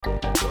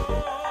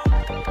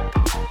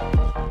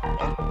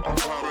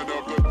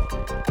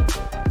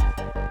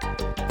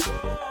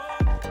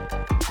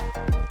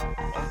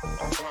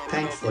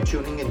Thanks for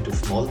tuning into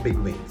Small Big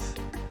Wins,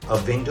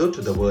 a window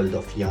to the world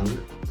of young,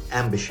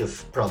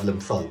 ambitious problem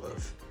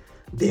solvers.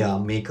 They are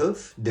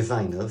makers,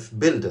 designers,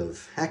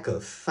 builders,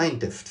 hackers,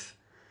 scientists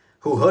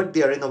who heard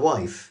their inner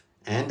voice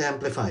and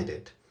amplified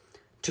it.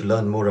 To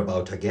learn more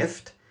about our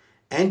guest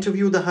and to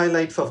view the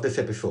highlights of this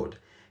episode,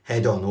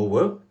 head on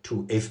over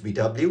to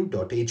fbw.hvj.coach.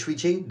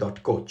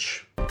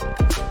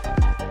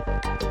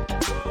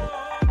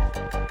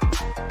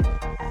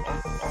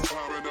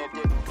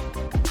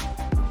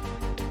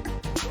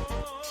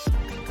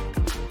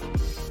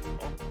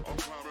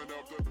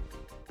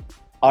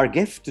 Our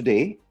guest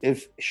today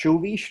is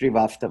Shuvi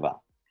Srivastava.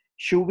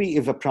 Shuvi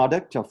is a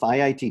product of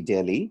IIT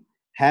Delhi,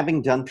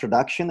 having done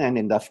production and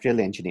industrial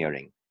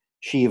engineering.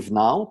 She is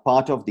now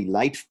part of the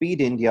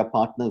Lightspeed India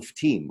Partners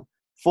team,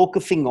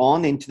 focusing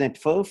on Internet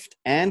First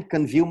and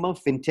consumer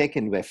fintech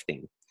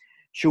investing.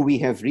 Shuvi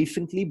has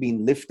recently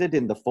been listed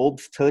in the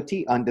Forbes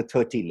 30 Under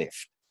 30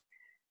 list.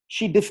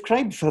 She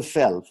describes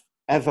herself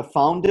as a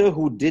founder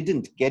who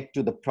didn't get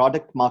to the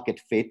product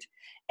market fit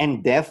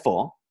and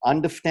therefore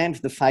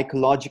understands the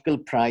psychological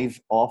price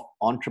of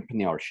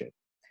entrepreneurship.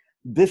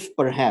 This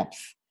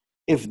perhaps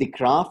is the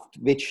craft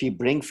which she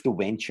brings to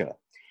venture.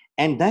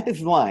 And that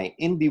is why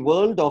in the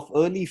world of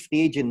early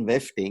stage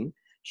investing,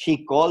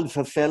 she calls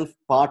herself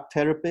part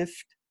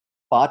therapist,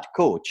 part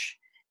coach,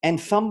 and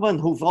someone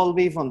who's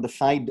always on the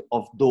side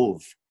of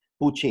those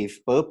who chase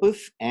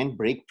purpose and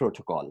break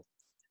protocol.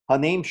 Her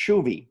name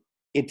Shuvi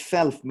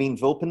itself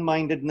means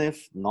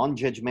open-mindedness,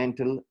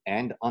 non-judgmental,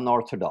 and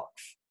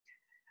unorthodox.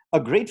 A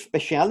great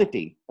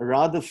speciality,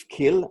 rather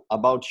skill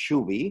about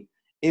Shuvi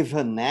is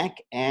her knack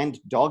and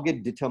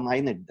dogged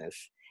determinedness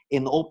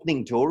in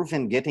opening doors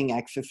and getting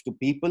access to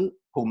people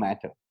who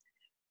matter.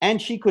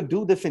 And she could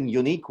do this in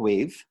unique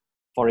ways.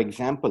 For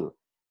example,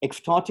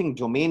 extorting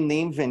domain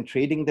names and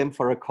trading them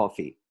for a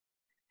coffee.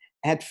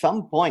 At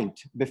some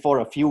point before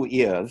a few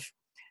years,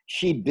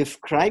 she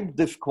described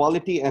this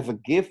quality as a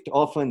gift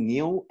of a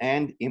new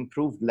and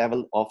improved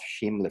level of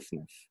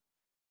shamelessness.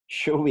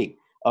 Shuvi,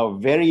 a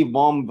very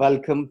warm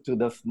welcome to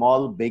the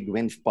Small Big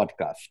Wins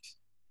podcast.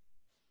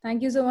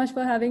 Thank you so much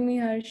for having me,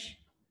 Harsh.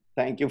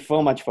 Thank you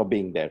so much for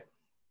being there.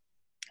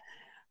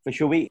 So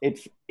Shuvi,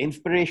 it's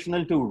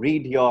inspirational to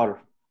read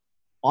your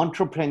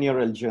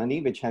entrepreneurial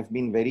journey, which has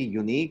been very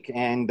unique.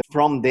 And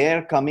from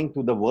there, coming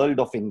to the world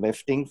of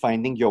investing,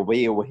 finding your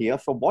way over here.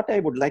 So what I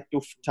would like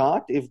to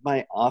start is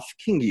by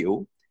asking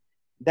you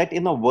that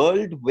in a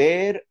world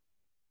where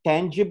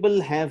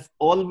tangible has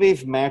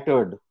always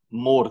mattered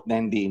more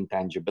than the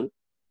intangible,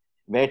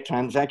 where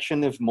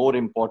transaction is more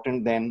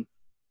important than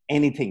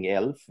anything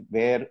else,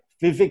 where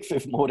physics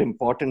is more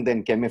important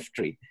than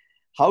chemistry,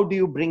 how do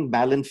you bring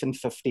balance and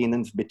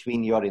sustenance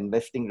between your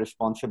investing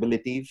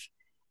responsibilities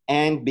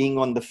and being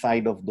on the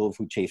side of those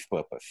who chase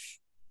purpose?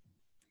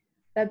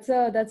 That's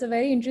a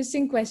very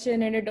interesting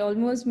question, and it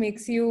almost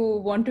makes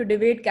you want to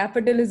debate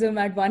capitalism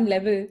at one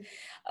level.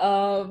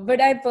 But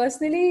I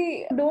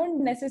personally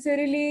don't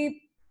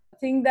necessarily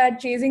think that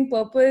chasing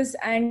purpose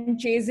and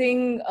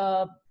chasing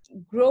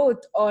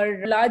growth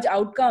or large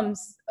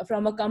outcomes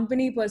from a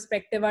company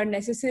perspective are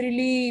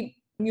necessarily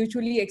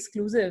mutually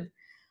exclusive.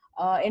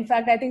 In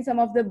fact, I think some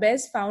of the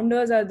best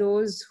founders are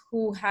those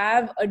who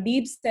have a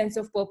deep sense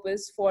of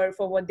purpose for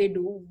what they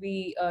do.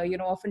 We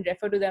often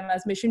refer to them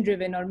as mission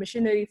driven or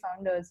missionary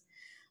founders.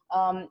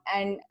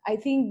 And I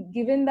think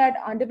given that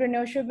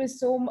entrepreneurship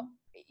is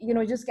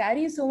just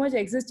carries so much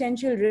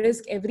existential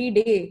risk every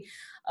day,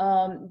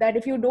 that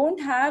if you don't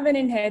have an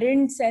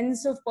inherent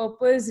sense of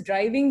purpose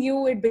driving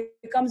you, it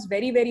becomes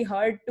very, very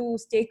hard to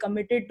stay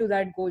committed to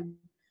that goal.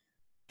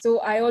 So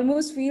I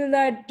almost feel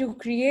that to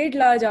create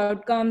large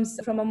outcomes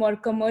from a more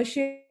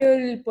commercial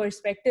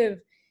perspective,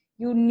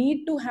 you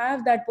need to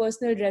have that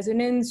personal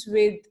resonance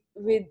with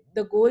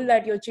the goal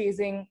that you're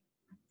chasing.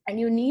 And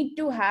you need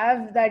to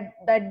have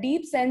that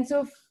deep sense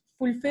of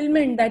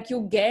fulfillment that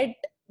you get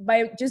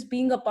by just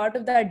being a part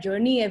of that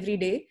journey every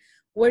day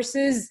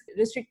versus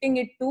restricting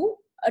it to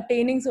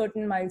attaining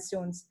certain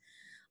milestones.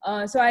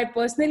 So I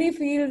personally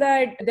feel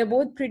that they're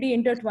both pretty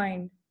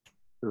intertwined.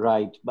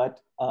 Right. But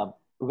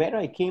where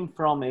I came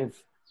from is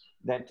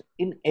that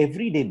in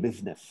everyday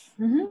business,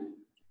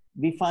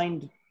 we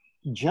find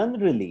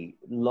generally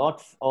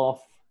lots of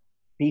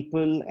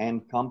people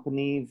and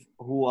companies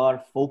who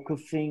are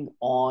focusing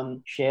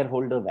on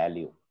shareholder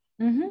value.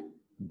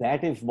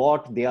 That is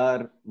what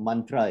their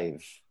mantra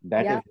is.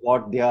 That is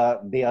what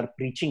they are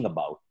preaching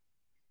about.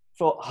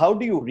 So how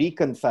do you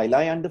reconcile?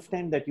 I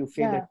understand that you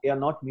say that they are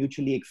not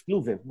mutually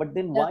exclusive, but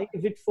then why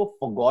is it so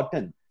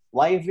forgotten?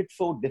 Why is it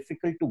so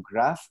difficult to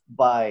grasp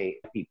by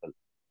people?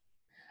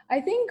 I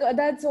think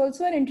that's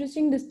also an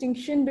interesting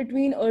distinction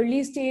between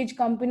early stage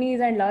companies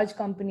and large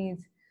companies.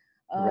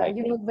 Right.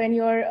 When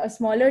you're a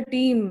smaller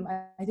team,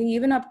 I think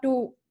even up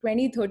to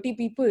 20, 30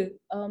 people,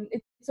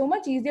 it's so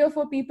much easier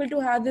for people to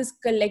have this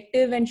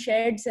collective and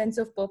shared sense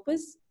of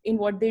purpose in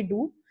what they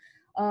do.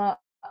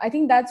 I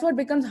think that's what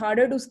becomes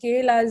harder to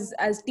scale as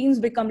teams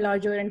become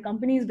larger and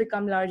companies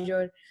become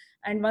larger.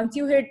 And once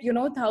you hit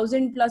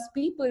 1,000+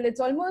 people, it's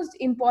almost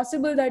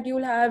impossible that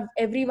you'll have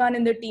everyone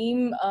in the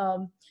team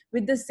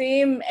with the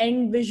same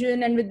end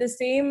vision and with the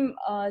same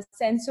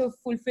sense of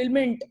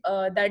fulfillment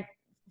that,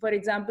 for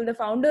example, the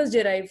founders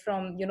derive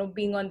from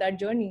being on that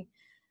journey.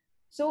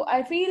 So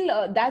I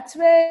feel that's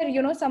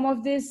where some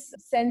of this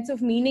sense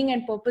of meaning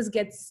and purpose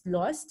gets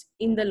lost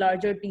in the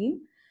larger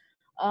team.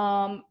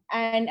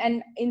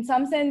 And in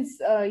some sense,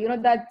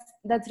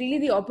 that's really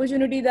the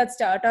opportunity that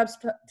startups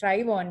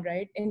thrive on,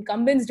 right?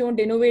 Incumbents don't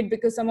innovate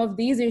because some of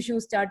these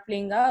issues start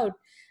playing out,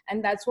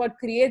 and that's what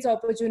creates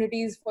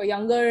opportunities for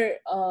younger,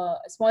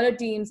 smaller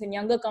teams and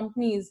younger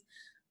companies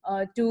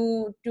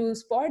to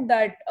spot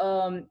that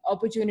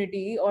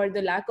opportunity or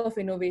the lack of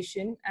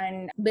innovation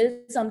and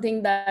build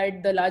something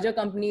that the larger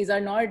companies are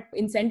not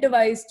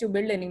incentivized to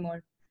build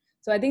anymore.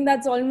 So I think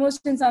that's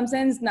almost in some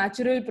sense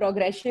natural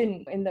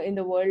progression in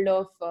the world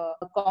of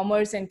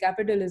commerce and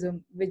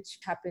capitalism, which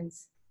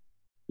happens.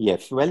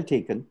 Yes, well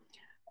taken.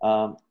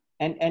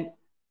 And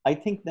I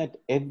think that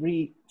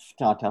every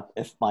startup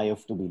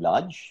aspires to be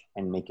large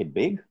and make it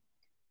big.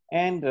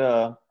 And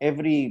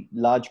every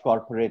large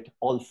corporate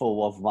also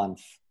was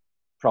once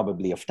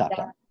probably a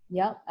startup.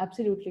 Yeah,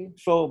 absolutely.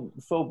 So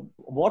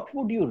what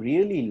would you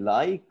really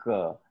like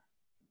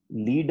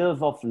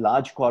leaders of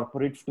large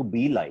corporates to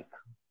be like?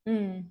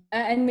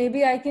 And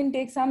maybe I can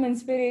take some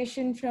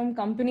inspiration from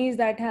companies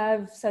that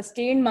have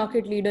sustained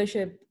market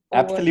leadership.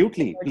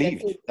 Absolutely, over please.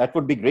 decades. That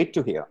would be great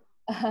to hear.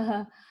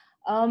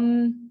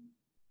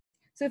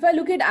 So if I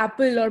look at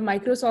Apple or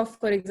Microsoft,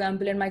 for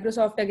example, and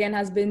Microsoft again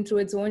has been through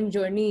its own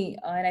journey,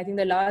 and I think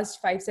the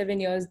last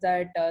 5-7 years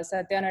that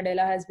Satya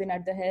Nadella has been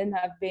at the helm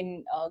have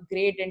been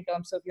great in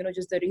terms of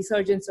just the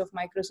resurgence of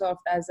Microsoft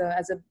as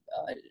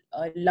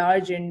a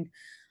large and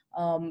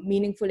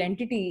meaningful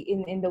entity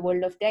in the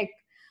world of tech.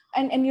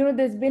 And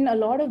there's been a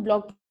lot of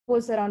blog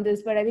posts around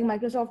this, but I think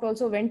Microsoft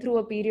also went through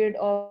a period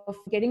of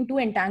getting too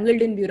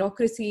entangled in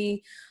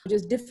bureaucracy,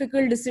 just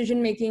difficult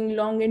decision making,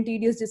 long and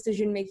tedious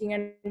decision making.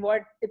 And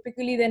what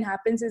typically then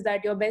happens is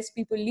that your best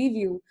people leave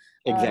you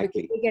because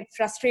Exactly. they get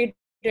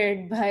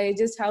frustrated by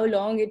just how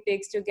long it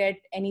takes to get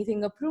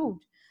anything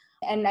approved.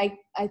 And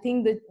I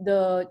think that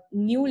the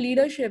new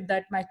leadership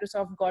that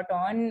Microsoft got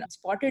on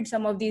spotted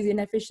some of these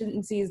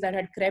inefficiencies that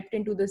had crept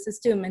into the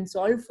system and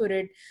solved for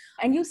it.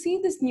 And you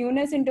see this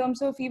newness in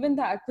terms of even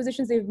the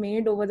acquisitions they've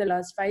made over the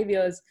last 5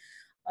 years.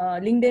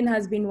 LinkedIn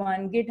has been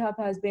one, GitHub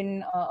has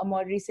been a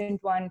more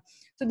recent one.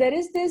 So there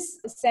is this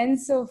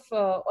sense of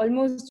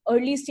almost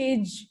early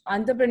stage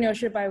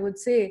entrepreneurship, I would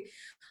say,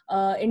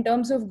 in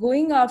terms of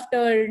going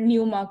after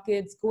new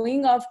markets,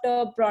 going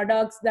after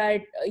products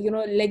that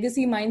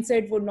legacy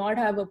mindset would not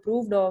have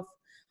approved of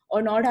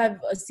or not have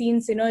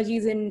seen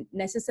synergies in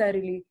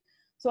necessarily.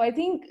 So I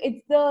think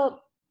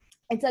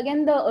it's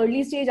again the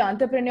early stage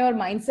entrepreneur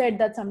mindset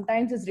that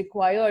sometimes is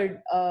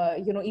required,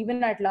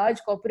 even at large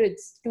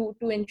corporates,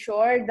 to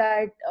ensure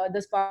that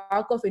the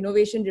spark of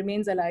innovation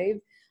remains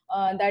alive,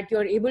 that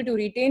you're able to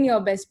retain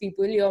your best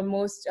people, your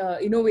most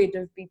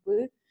innovative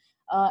people,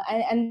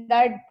 and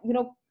that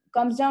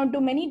comes down to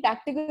many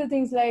tactical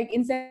things like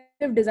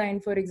incentive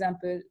design, for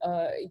example,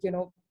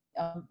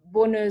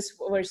 bonus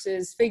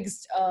versus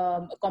fixed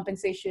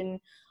compensation,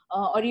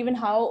 or even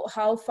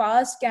how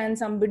fast can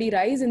somebody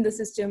rise in the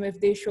system if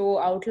they show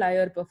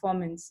outlier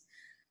performance.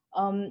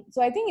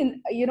 So I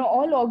think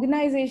all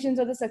organizations,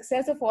 or the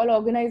success of all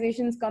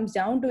organizations, comes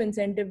down to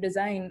incentive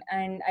design,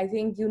 and I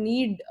think you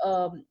need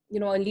a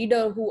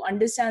leader who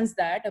understands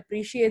that,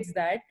 appreciates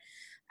that,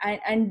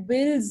 and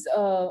builds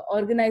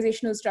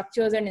organizational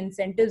structures and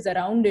incentives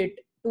around it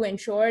to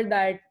ensure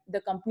that the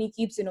company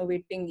keeps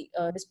innovating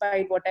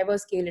despite whatever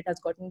scale it has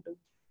gotten to.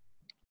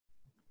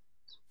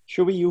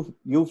 Should we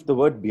use the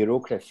word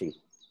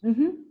bureaucracy?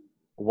 Mm-hmm.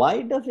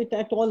 Why does it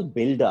at all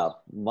build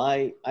up?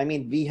 Why? I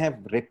mean, we have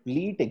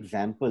replete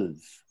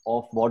examples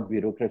of what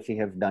bureaucracy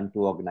has done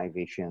to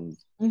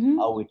organizations,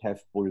 how it has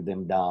pulled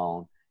them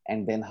down,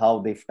 and then how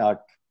they start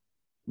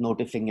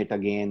noticing it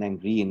again and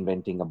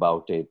reinventing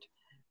about it.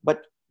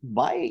 But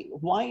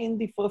why in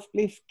the first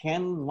place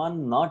can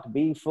one not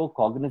be so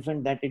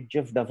cognizant that it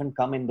just doesn't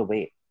come in the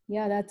way?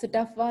 Yeah, that's a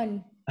tough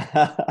one.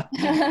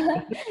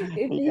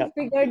 If we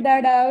figured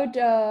that out,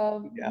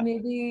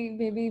 maybe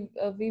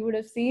we would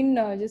have seen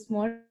just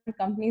more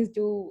companies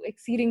do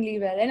exceedingly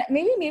well. And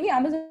maybe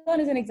Amazon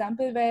is an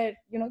example where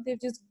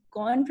they've just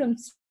gone from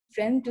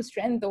strength to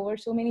strength over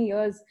so many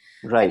years.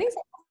 Right. I think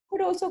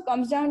it also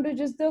comes down to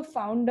just the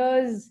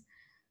founders'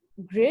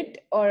 grit,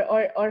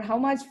 or how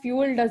much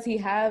fuel does he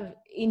have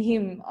in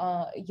him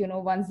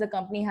once the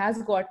company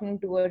has gotten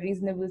to a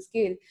reasonable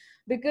scale,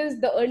 because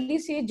the early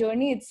stage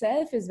journey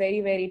itself is very,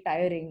 very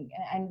tiring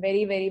and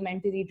very, very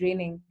mentally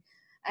draining,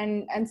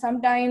 and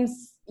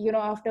sometimes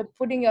after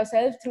putting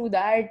yourself through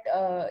that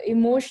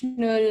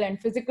emotional and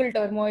physical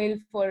turmoil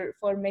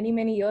for many,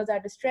 many years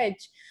at a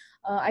stretch,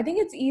 I think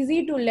it's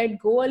easy to let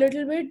go a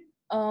little bit,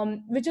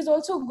 which is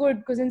also good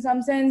because in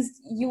some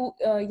sense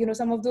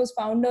some of those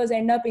founders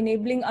end up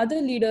enabling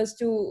other leaders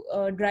to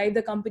drive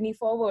the company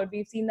forward.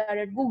 We've seen that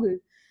at Google.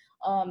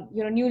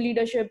 New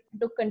leadership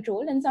took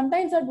control, and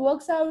sometimes that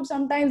works out,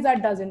 sometimes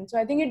that doesn't. So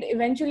I think it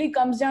eventually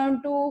comes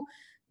down to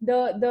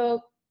the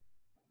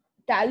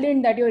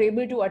talent that you're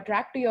able to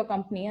attract to your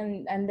company,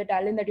 and the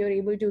talent that you're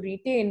able to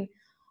retain,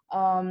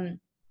 um,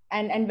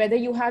 and whether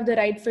you have the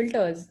right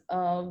filters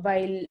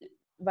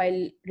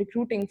while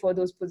recruiting for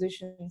those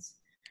positions.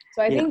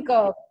 So I Yeah. think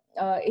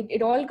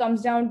it all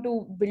comes down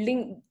to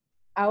building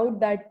out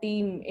that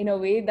team in a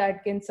way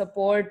that can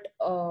support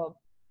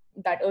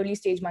that early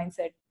stage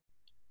mindset.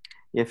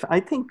 Yes, I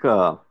think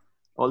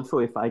also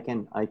if I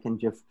can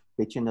just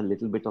pitch in a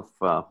little bit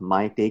of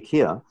my take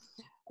here.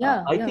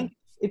 I Yeah. think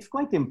it's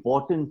quite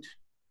important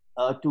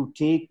to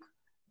take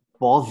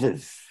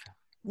pauses.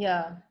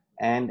 Yeah.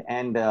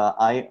 And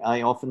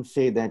I often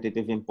say that it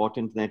is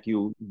important that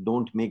you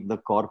don't make the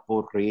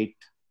corporate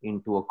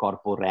into a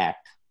corporate.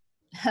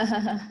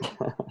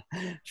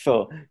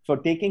 So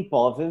taking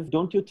pauses,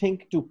 don't you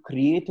think to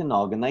create an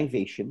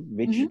organization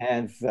which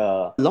has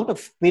a lot of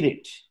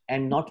spirit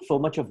and not so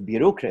much of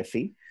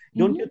bureaucracy,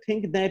 don't you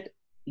think that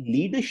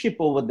leadership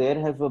over there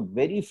has a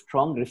very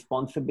strong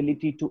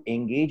responsibility to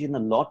engage in a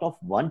lot of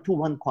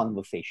one-to-one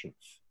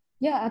conversations?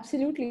 Yeah,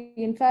 absolutely.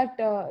 In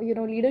fact,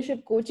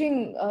 leadership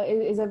coaching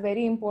is a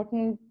very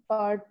important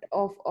part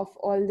of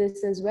all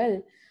this as well,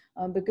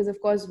 because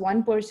of course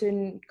one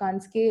person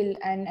can't scale,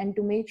 and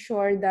to make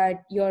sure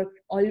that you're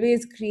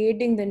always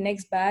creating the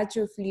next batch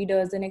of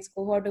leaders, the next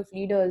cohort of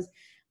leaders,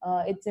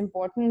 it's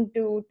important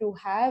to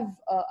have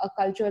a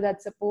culture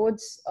that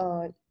supports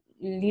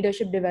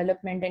leadership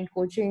development and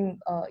coaching.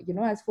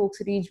 As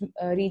folks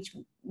reach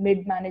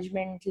mid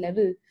management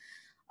level.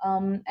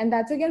 And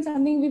that's again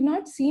something we've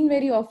not seen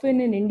very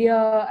often in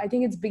India. I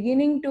think it's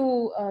beginning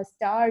to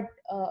start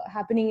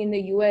happening in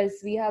the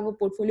US. We have a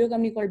portfolio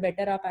company called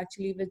BetterUp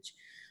actually, which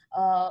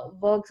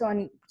works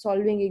on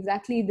solving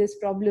exactly this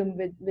problem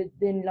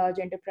within large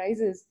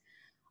enterprises.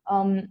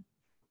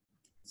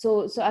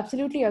 So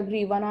absolutely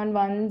agree.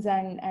 One-on-ones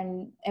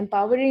and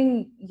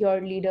empowering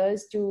your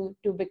leaders to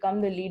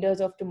become the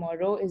leaders of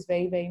tomorrow is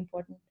very, very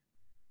important.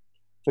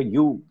 So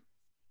you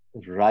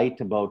write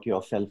about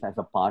yourself as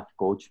a part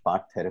coach,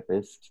 part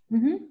therapist,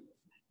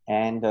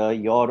 and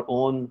your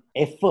own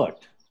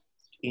effort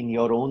in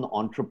your own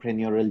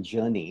entrepreneurial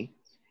journey.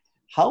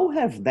 How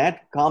has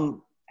that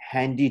come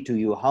handy to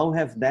you? How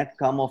has that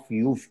come of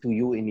use to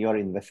you in your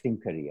investing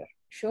career?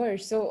 Sure.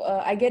 So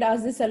I get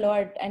asked this a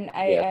lot, and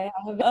Yeah. I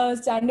have a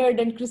standard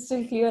and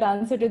crystal clear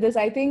answer to this.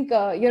 I think,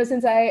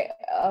 since I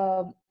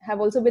have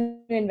also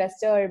been an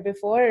investor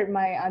before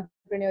my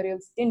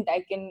entrepreneurial stint,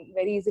 I can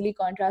very easily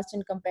contrast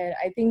and compare.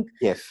 I think,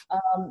 Yes.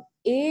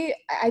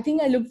 I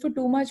think I looked for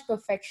too much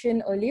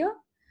perfection earlier.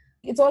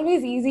 It's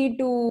always easy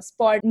to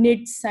spot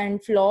nits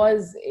and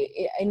flaws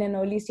in an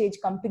early stage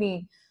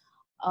company,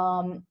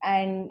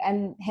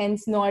 and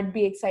hence not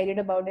be excited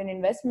about an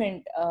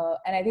investment.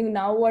 And I think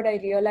now what I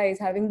realize,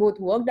 having both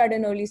worked at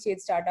an early stage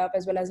startup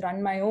as well as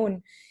run my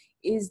own,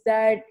 is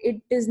that it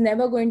is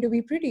never going to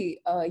be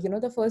pretty.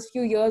 The first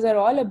few years are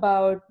all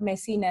about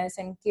messiness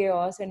and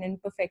chaos and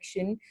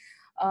imperfection.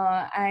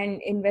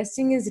 And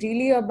investing is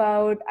really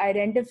about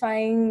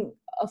identifying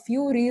a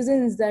few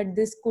reasons that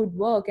this could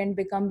work and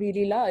become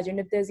really large. And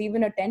if there's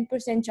even a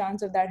 10%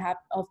 chance of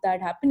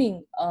that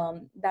happening,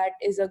 that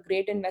is a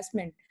great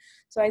investment.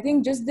 So I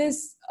think just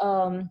this,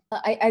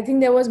 I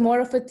think there was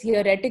more of a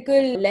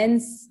theoretical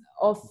lens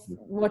of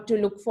what to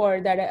look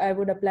for that I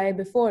would apply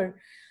before.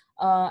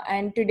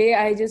 And today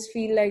I just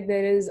feel like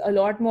there is a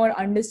lot more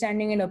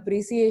understanding and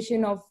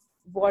appreciation of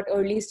what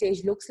early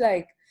stage looks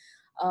like.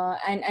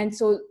 And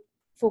so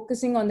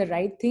focusing on the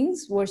right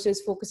things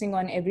versus focusing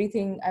on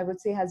everything, I would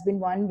say, has been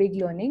one big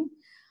learning.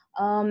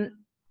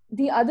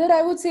 The other,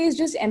 I would say, is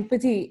just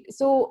empathy.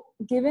 So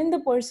given the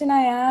person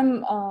I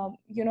am,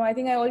 I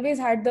think I always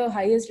had the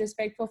highest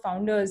respect for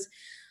founders,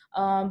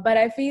 but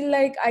I feel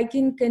like I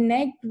can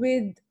connect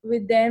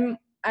with them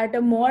at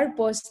a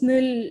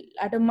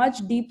at a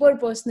much deeper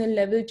personal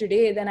level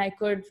today than I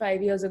could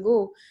 5 years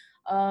ago,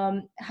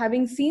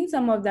 having seen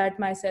some of that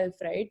myself,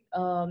 right?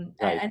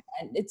 Right. And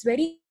it's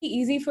very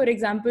easy, for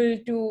example,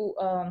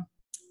 to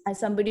as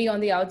somebody on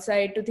the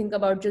outside, to think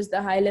about just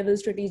the high level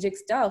strategic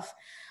stuff.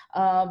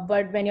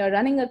 But when you're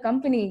running a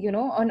company,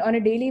 on a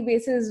daily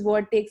basis,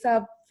 what takes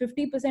up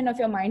 50% of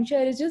your mind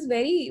share is just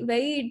very,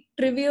 very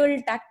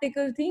trivial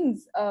tactical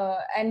things.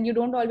 And you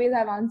don't always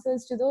have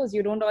answers to those.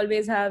 You don't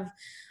always have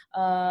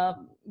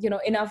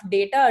enough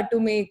data to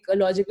make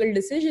logical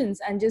decisions,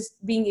 and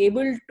just being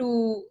able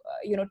to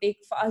take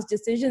fast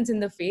decisions in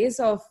the face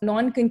of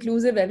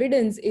non-conclusive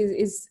evidence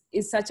is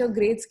such a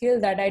great skill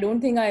that I don't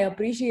think I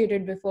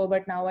appreciated before,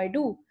 but now I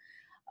do.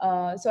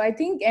 So I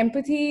think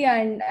empathy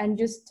and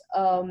just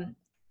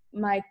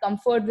my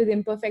comfort with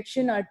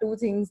imperfection are two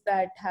things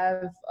that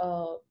have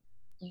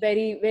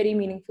very, very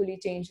meaningfully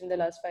changed in the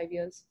last 5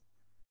 years.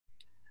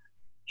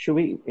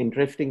 Shuvi,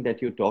 interesting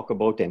that you talk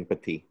about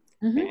empathy.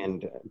 Mm-hmm.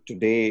 And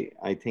today,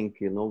 I think,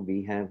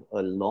 we have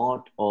a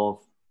lot of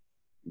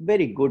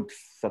very good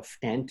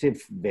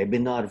substantive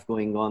webinars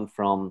going on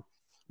from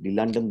the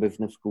London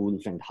Business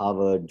Schools and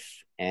Harvard's,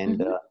 and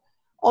Mm-hmm.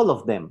 all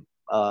of them,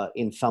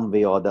 in some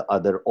way or the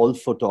other,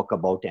 also talk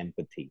about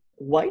empathy.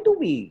 Why do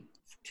we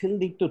still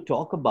need to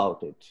talk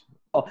about it?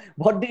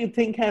 What do you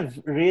think has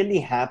really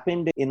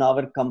happened in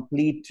our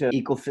complete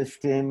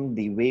ecosystem,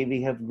 the way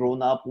we have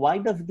grown up? Why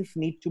does this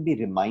need to be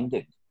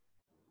reminded?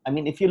 I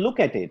mean, if you look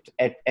at it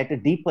at a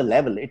deeper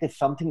level, it is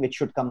something which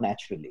should come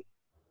naturally.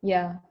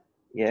 Yeah.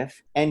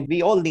 Yes. And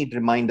we all need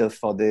reminders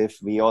for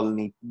this. We all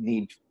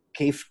need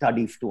case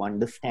studies to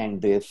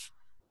understand this.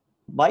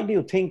 Why do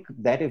you think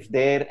that is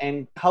there?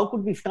 And how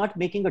could we start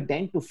making a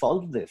dent to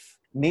solve this?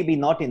 Maybe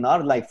not in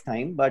our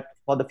lifetime, but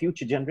for the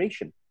future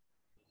generation.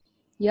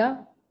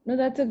 Yeah. No,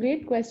 that's a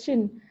great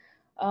question.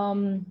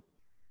 Um,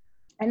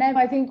 and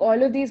I think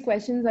all of these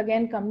questions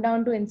again come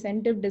down to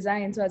incentive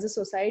design. So, as a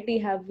society,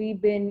 have we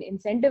been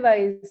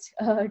incentivized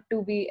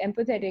to be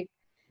empathetic?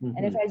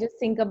 And if Mm-hmm. I just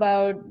think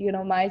about,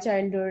 my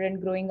childhood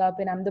and growing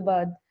up in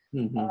Ahmedabad,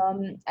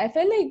 Mm-hmm. I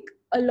felt like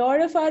a lot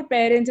of our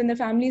parents and the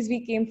families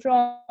we came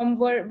from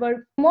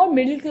were more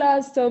middle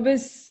class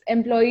service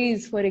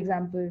employees, for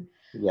example,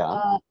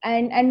 Yeah.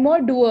 and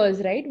more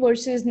doers, right?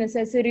 Versus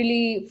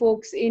necessarily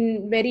folks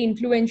in very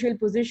influential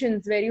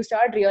positions where you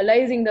start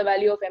realizing the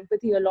value of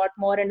empathy a lot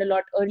more and a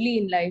lot early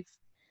in life.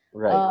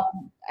 Right.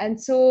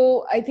 And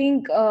so I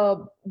think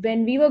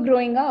when we were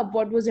growing up,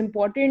 what was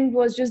important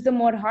was just the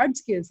more hard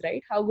skills,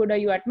 right? How good are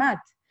you at math?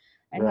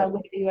 And how Right.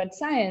 good are you at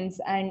science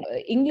and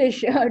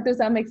English to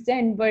some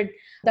extent? But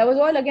that was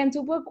all again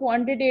super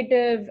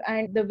quantitative.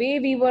 And the way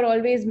we were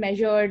always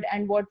measured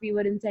and what we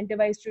were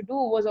incentivized to do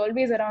was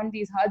always around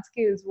these hard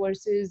skills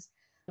versus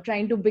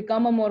trying to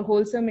become a more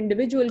wholesome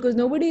individual, because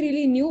nobody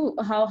really knew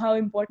how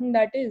important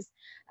that is.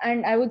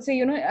 And I would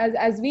say,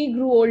 as we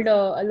grew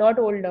older, a lot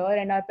older,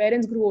 and our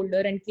parents grew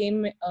older and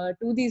came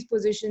to these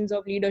positions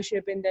of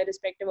leadership in their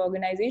respective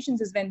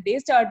organizations, is when they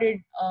started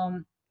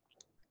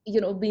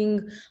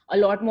being a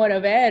lot more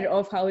aware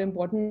of how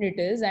important it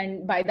is.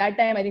 And by that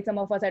time, I think some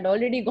of us had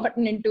already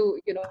gotten into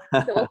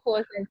the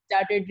workforce and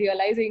started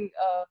realizing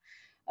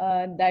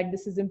that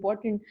this is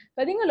important.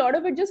 So I think a lot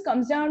of it just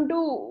comes down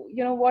to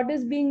what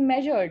is being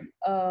measured,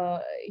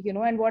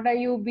 and what are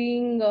you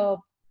being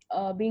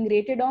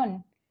rated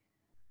on.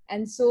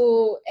 And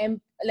so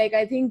like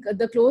I think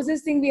the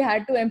closest thing we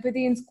had to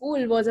empathy in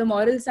school was a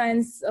moral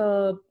science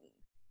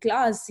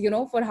class,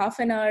 for half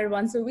an hour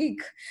once a week.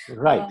 uh,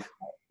 Right.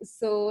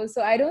 so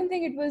I don't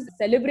think it was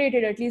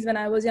celebrated, at least when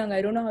I was young.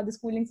 I don't know how the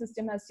schooling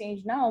system has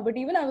changed now, but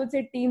even I would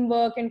say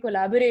teamwork and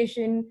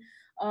collaboration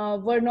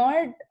were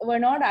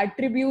not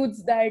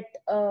attributes that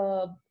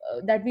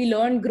we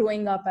learned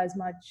growing up as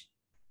much.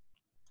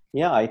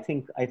 Yeah, I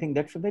think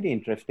that's a very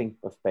interesting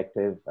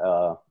perspective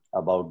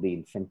about the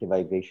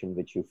incentivization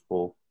which you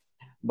spoke.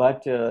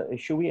 But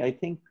Shuvi, I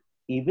think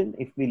even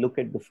if we look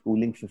at the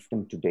schooling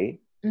system today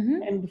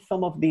Mm-hmm. and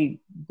some of the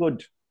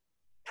good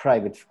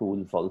private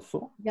schools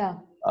also, Yeah.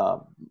 uh,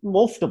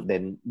 most of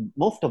them,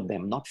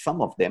 not some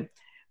of them,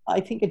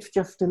 I think it's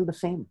just still the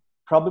same.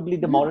 Probably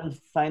the Mm-hmm. moral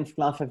science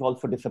class has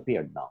also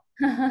disappeared now.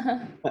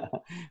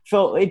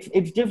 So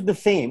it's just the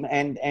same,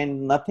 and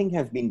nothing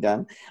has been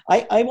done.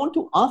 I want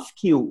to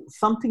ask you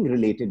something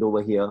related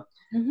over here.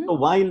 Mm-hmm. So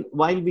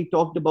while we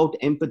talked about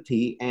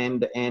empathy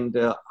and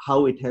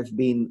how it has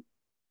been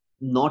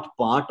not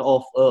part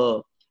of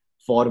a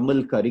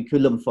formal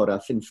curriculum for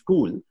us in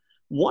school,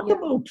 what Yeah.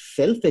 about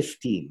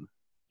self-esteem?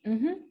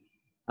 Mm-hmm.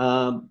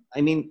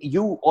 I mean,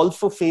 you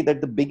also say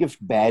that the biggest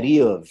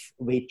barriers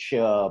which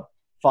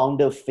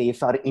founders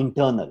face are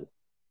internal,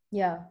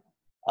 Yeah.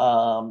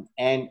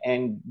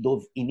 and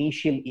those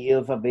initial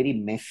years are very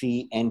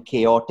messy and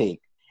chaotic,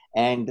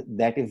 and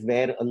that is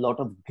where a lot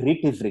of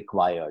grit is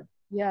required.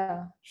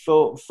 Yeah.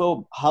 So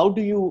how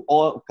do you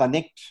all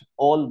connect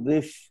all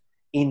this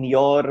in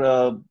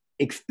your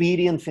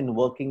experience in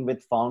working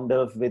with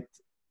founders with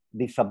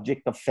the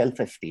subject of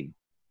self-esteem?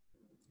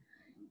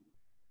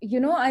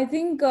 I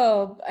think,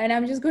 and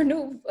I'm just going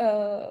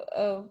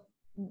to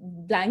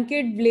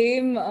blanket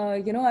blame,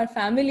 our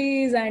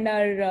families and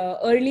our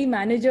early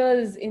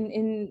managers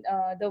in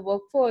the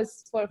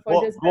workforce for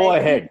Go, this. But go I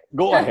think ahead.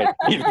 Go ahead,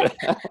 please.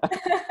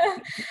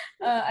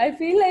 I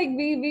feel like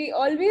we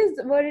always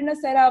were in a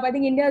setup. I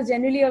think India is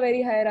generally a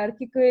very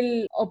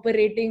hierarchical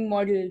operating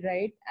model,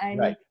 right?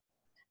 Right.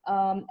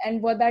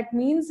 And what that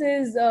means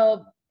is,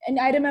 and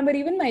I remember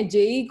even my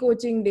JE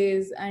coaching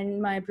days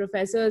and my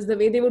professors, the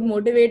way they would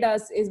motivate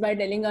us is by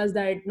telling us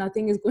that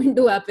nothing is going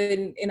to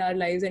happen in our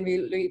lives and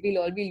we'll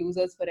all be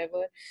losers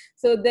forever.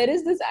 So there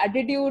is this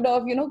attitude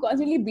of,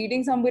 constantly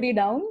beating somebody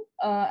down,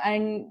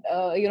 and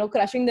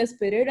crushing their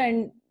spirit.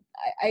 And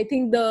I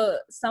think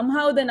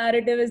somehow the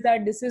narrative is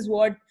that this is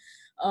what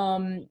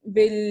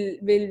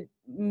will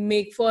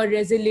make for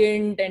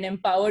resilient and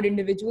empowered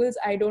individuals.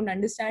 I don't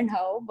understand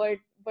how, but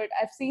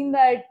I've seen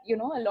that a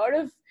lot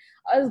of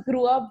us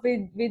grew up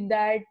with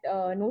that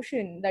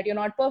notion that you're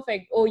not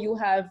perfect. Oh, you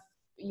have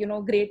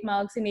great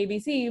marks in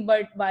ABC,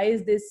 but why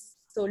is this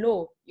so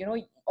low.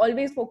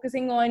 Always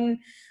focusing on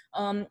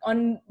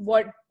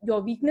what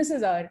your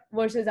weaknesses are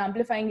versus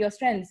amplifying your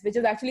strengths, which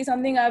is actually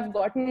something I've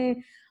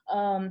gotten,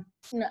 a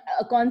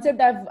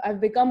concept I've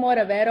become more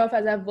aware of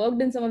as I've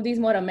worked in some of these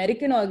more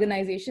American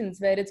organizations,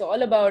 where it's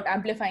all about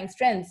amplifying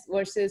strengths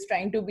versus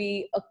trying to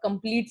be a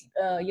complete,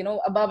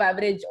 above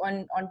average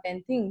on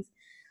 10 things.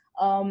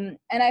 And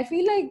I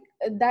feel like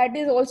that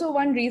is also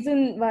one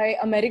reason why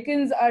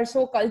Americans are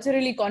so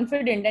culturally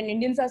confident and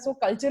Indians are so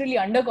culturally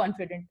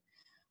underconfident.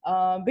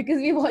 Because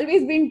we've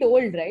always been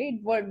told, right,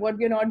 what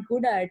we're not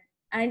good at.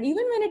 And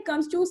even when it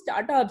comes to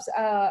startups,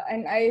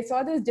 and I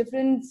saw this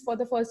difference for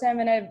the first time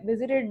when I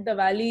visited the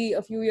Valley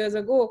a few years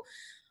ago.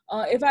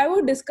 If I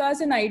would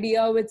discuss an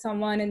idea with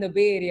someone in the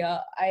Bay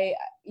Area,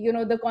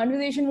 the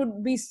conversation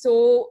would be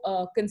so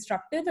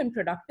constructive and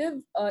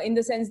productive, in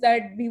the sense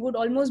that we would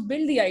almost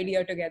build the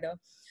idea together.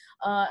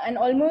 And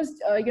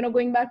almost,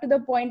 going back to the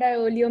point I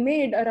earlier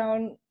made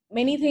around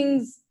many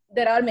things,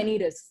 there are many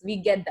risks. We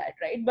get that,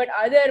 right? But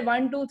are there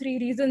 1, 2, 3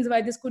 reasons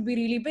why this could be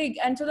really big?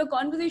 And so the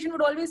conversation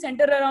would always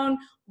center around,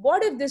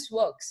 what if this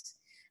works?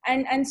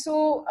 And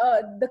so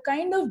the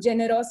kind of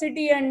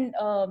generosity and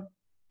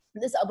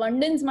this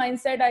abundance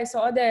mindset I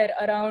saw there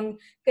around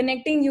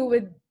connecting you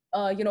with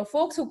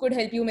folks who could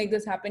help you make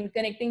this happen,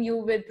 connecting you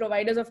with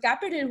providers of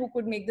capital who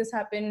could make this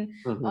happen,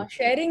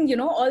 sharing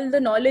all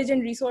the knowledge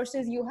and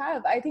resources you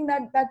have. I think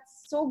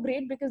that's so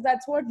great, because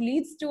that's what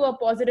leads to a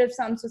positive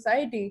sum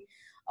society.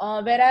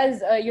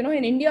 Whereas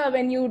in India,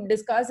 when you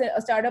discuss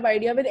a startup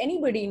idea with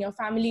anybody in your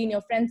family, in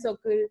your friend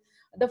circle,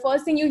 the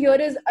first thing you hear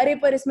is,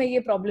 "Arey, par isme ye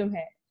problem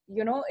hai."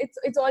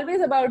 It's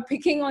always about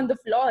picking on the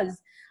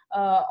flaws,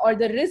 or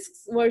the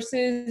risks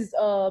versus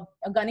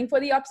gunning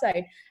for the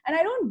upside. And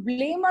I don't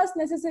blame us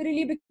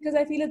necessarily, because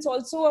I feel it's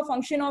also a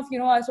function of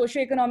our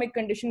socioeconomic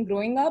condition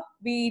growing up.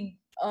 We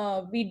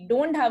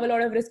don't have a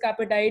lot of risk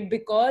appetite,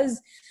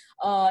 because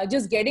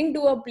just getting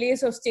to a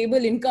place of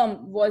stable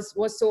income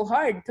was so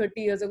hard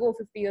 30 years ago,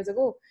 50 years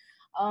ago.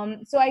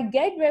 So I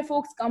get where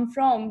folks come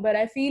from, but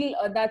I feel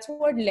that's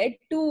what led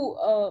to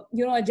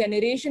a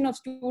generation of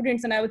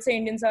students. And I would say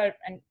Indians are,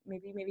 and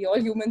maybe all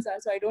humans are,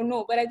 so I don't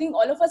know, but I think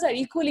all of us are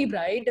equally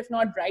bright, if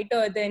not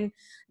brighter than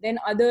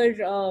other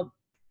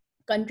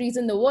countries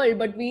in the world.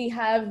 But we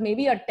have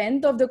maybe a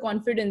tenth of the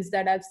confidence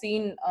that I've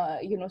seen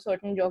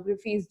certain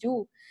geographies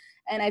do.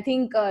 And I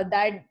think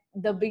that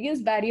the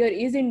biggest barrier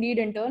is indeed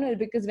internal,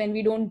 because when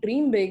we don't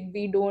dream big,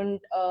 we don't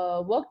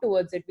work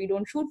towards it, we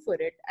don't shoot for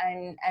it.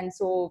 And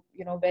so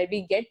where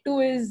we get to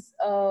is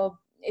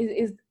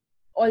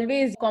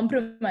always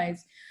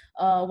compromise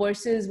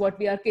versus what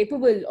we are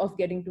capable of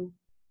getting to.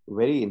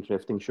 Very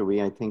interesting,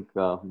 Shuvi. I think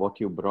what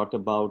you brought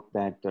about,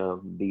 that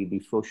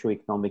the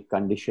socioeconomic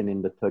condition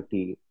in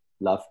the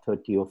last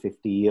 30 or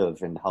 50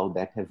 years, and how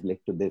that has led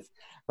to this.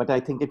 But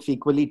I think it's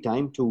equally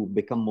time to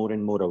become more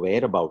and more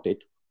aware about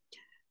it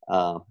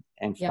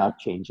and start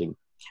changing.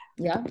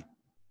 Yeah.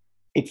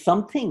 It's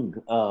something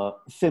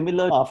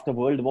similar after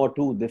World War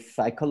II. This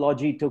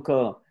psychology took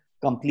a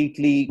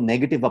completely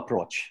negative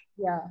approach.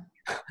 Yeah.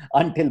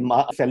 Until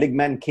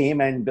Seligman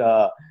came and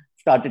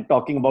started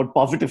talking about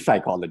positive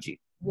psychology.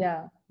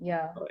 Yeah.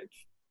 Yeah.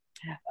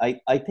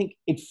 I think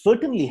it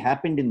certainly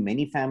happened in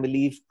many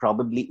families,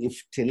 probably is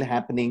still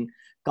happening.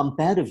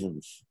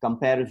 Comparisons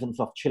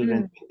of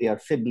children with their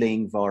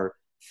siblings or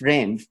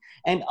friends.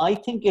 And I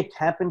think it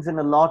happens in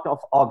a lot of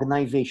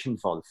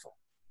organizations also.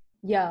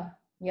 Yeah.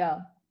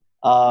 Yeah.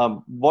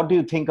 What do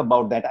you think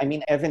about that? I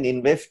mean, as an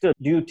investor,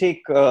 do you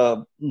take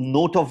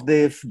note of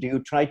this? Do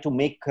you try to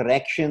make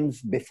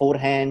corrections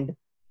beforehand?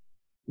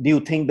 Do you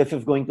think this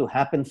is going to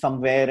happen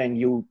somewhere and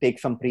you take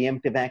some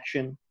preemptive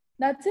action?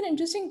 That's an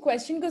interesting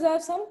question, because I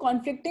have some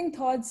conflicting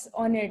thoughts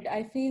on it.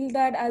 I feel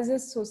that as a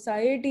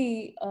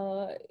society,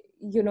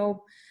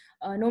 no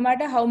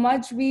matter how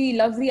much we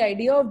love the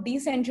idea of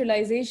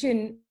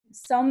decentralization,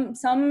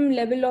 some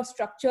level of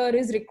structure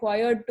is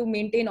required to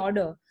maintain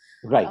order.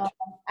 Right.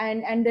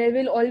 And there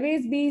will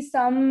always be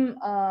some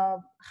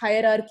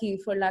hierarchy,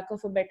 for lack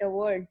of a better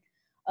word.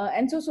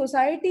 And so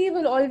society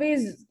will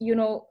always,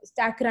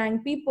 stack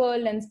rank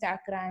people and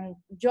stack rank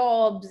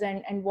jobs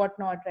and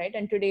whatnot, right?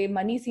 And today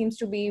money seems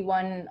to be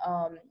one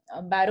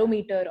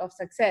barometer of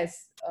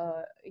success,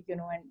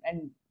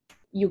 and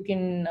you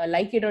can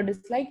like it or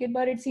dislike it,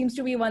 but it seems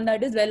to be one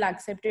that is well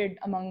accepted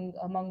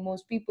among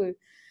most people.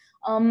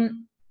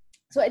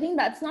 So I think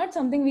that's not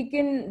something we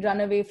can run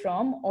away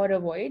from or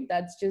avoid.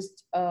 That's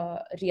just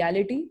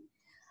reality.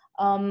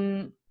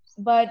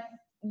 But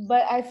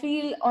I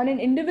feel on an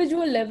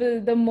individual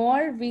level, the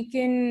more we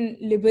can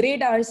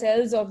liberate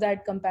ourselves of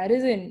that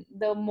comparison,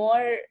 the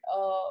more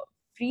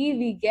free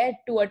we get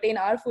to attain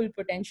our full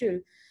potential.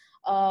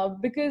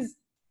 Because,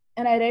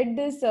 and I read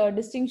this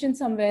distinction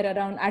somewhere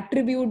around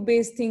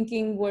attribute-based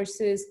thinking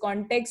versus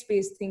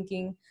context-based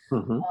thinking.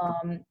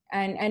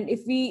 And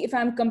if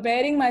I'm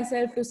comparing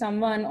myself to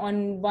someone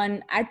on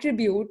one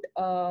attribute,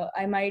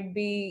 I might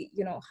be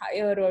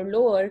higher or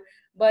lower,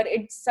 but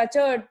it's such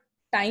a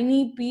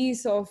tiny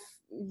piece of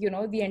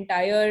the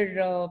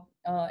entire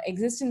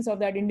existence of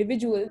that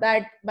individual,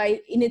 that by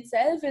in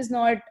itself is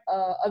not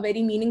a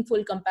very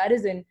meaningful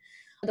comparison.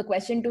 The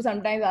question to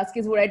sometimes ask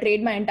is, would I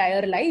trade my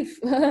entire life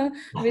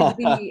with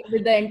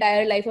the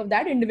entire life of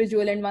that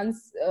individual? And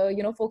once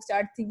folks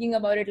start thinking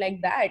about it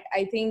like that,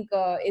 I think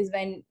is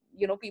when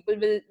people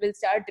will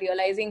start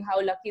realizing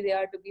how lucky they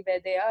are to be where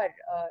they are.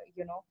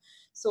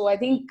 So I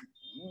think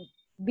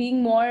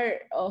being more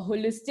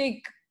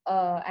holistic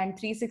and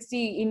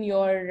 360 in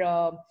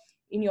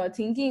your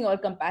thinking or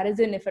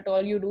comparison, if at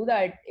all you do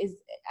that, is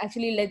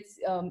actually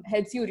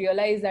helps you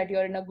realize that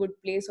you're in a good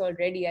place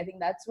already. I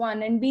think that's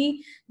one. And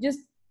B, just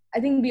I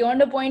think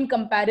beyond a point,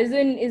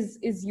 comparison is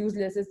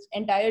useless. It's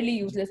entirely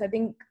useless. I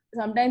think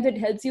sometimes it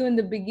helps you in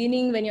the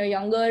beginning when you're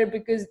younger,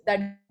 because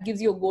that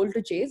gives you a goal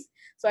to chase.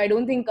 So I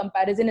don't think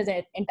comparison is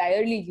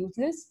entirely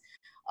useless.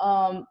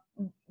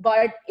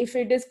 But if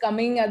it is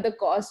coming at the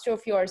cost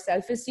of your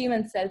self-esteem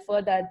and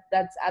self-worth,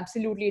 that's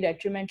absolutely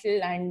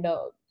detrimental. And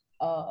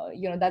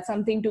that's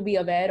something to be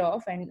aware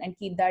of and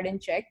keep that in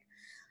check.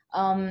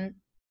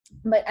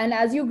 But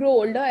as you grow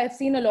older, I've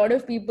seen a lot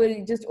of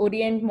people just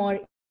orient more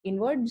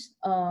inwards,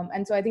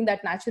 and so I think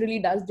that naturally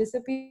does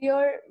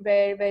disappear,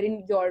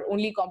 wherein your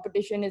only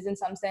competition is in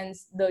some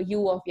sense the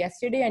you of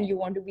yesterday, and you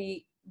want to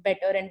be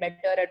better and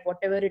better at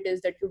whatever it is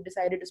that you've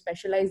decided to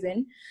specialize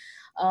in.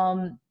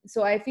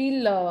 So I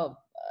feel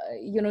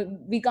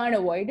we can't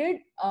avoid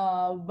it,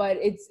 but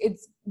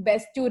it's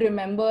best to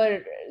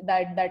remember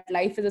that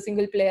life is a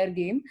single player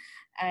game,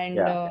 and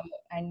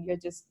and you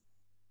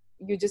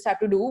just have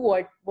to do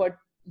what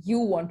you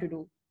want to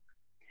do.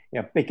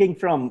 Yeah, picking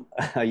from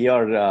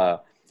your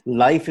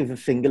life is a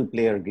single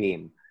player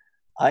game.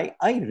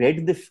 I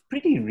read this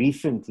pretty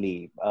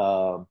recently,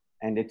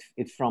 and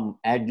it's from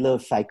Adler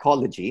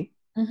Psychology,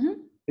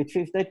 which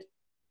says that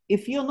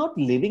if you're not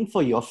living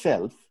for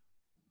yourself,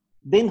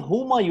 then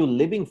whom are you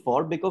living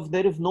for? Because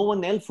there is no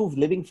one else who's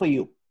living for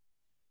you.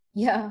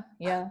 Yeah.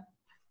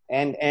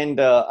 And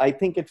I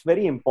think it's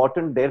very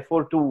important,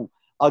 therefore, to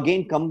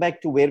again come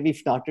back to where we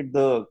started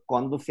the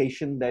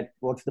conversation, that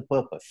what's the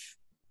purpose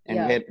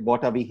and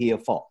what are we here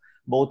for,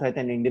 both at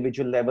an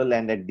individual level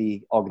and at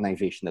the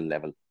organizational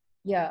level.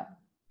 Yeah.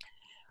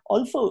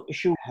 Also,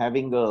 Shu,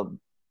 having a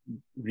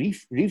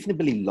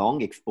reasonably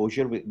long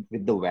exposure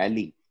with the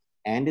Valley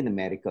and in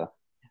America,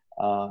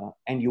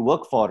 and you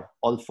work for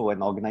also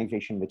an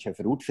organization which has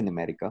roots in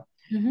America,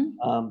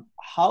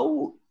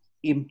 how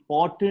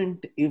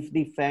important is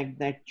the fact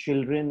that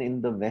children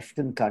in the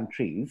Western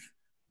countries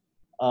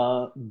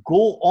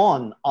go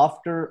on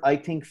after, I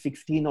think,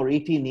 16 or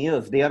 18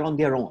 years, they are on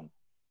their own.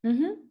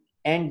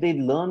 And they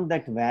learn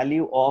that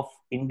value of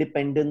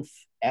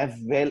independence as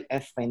well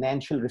as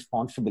financial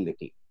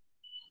responsibility.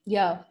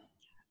 Yeah.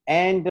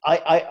 And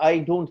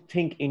I don't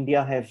think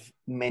India has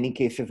many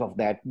cases of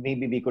that.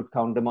 Maybe we could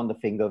count them on the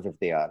fingers if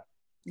they are.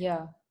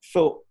 Yeah.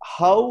 So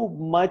how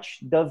much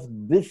does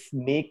this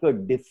make a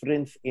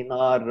difference in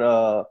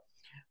our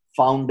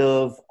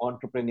founders,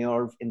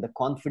 entrepreneurs, in the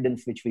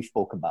confidence which we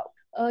spoke about?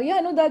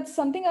 That's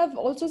something I've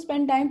also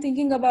spent time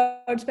thinking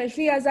about,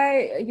 especially as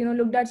I,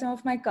 looked at some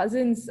of my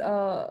cousins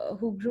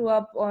who grew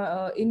up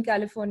in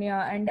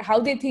California, and how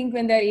they think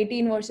when they're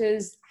 18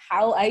 versus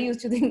how I used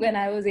to think when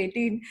I was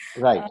 18.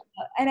 Right.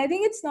 And I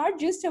think it's not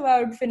just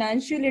about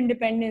financial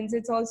independence.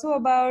 It's also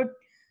about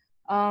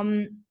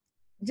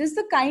just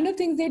the kind of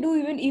things they do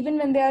even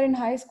when they are in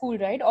high school,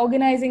 right?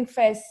 Organizing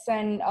fests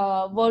and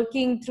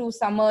working through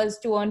summers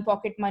to earn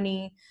pocket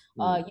money,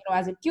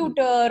 as a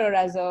tutor or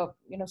as a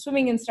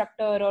swimming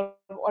instructor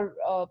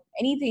or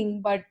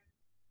anything. But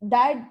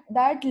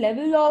that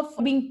level of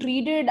being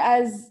treated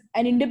as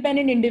an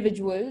independent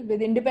individual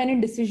with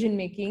independent decision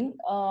making,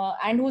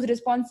 and who's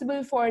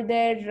responsible for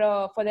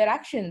their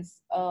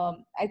actions,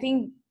 I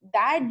think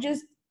that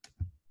just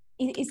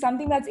is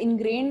something that's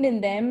ingrained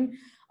in them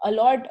a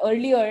lot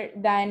earlier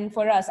than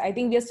for us. I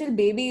think we're still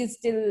babies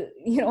till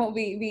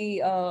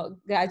we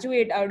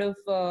graduate out of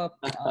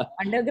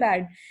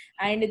undergrad,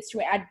 and it's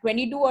at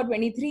 22 or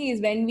 23 is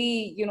when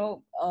we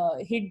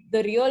hit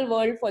the real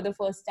world for the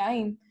first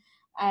time,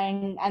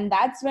 and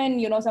that's when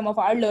some of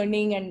our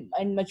learning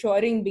and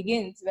maturing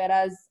begins,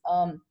 whereas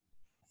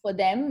for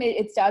them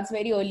it starts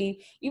very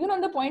early. Even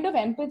on the point of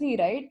empathy,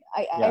 right?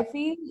 I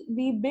feel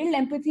we build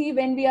empathy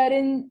when we are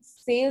in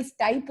sales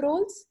type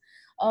roles,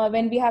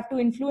 when we have to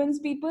influence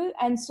people.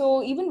 And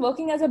so even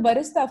working as a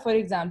barista, for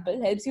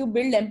example, helps you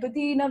build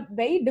empathy in a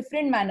very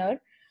different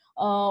manner,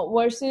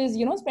 versus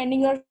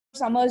spending your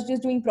summers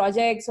just doing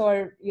projects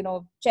or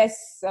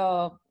chess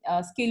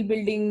skill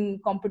building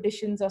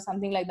competitions or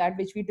something like that,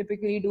 which we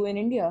typically do in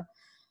India.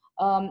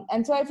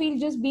 And so I feel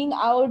just being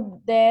out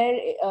there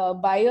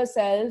by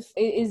yourself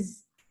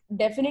is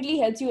definitely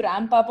helps you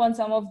ramp up on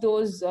some of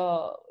those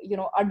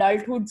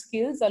adulthood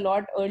skills a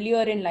lot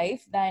earlier in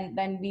life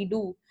than we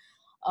do.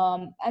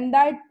 And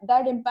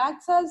that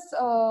impacts us,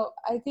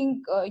 I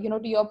think, to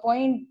your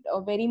point,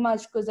 very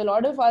much, because a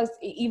lot of us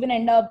even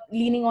end up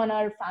leaning on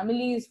our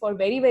families for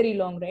very, very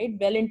long, right?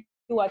 Well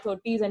into our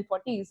 30s and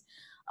 40s.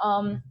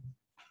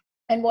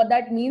 And what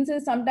that means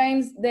is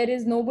sometimes there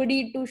is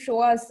nobody to show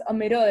us a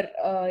mirror,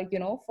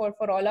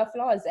 for all our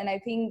flaws. And I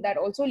think that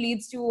also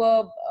leads to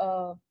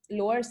a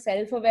lower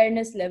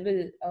self-awareness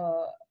level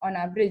on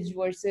average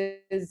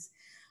versus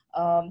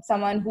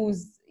someone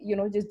who's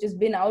just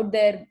been out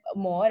there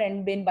more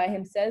and been by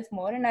himself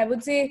more. And I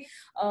would say,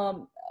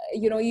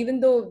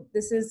 even though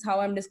this is how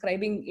I'm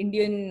describing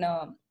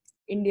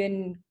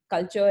Indian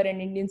culture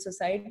and Indian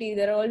society,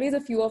 there are always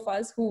a few of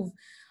us who've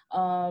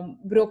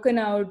broken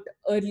out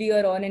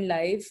earlier on in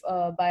life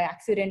by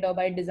accident or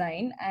by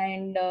design,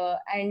 and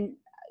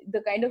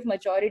the kind of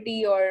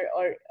maturity or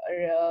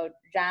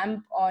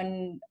ramp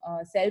on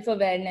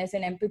self-awareness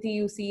and empathy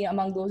you see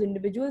among those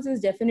individuals is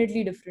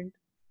definitely different.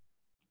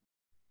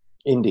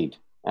 Indeed,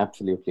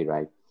 absolutely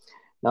right.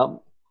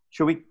 Now,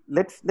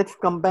 let's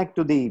come back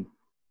to the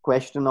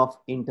question of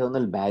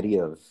internal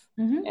barriers.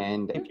 Mm-hmm.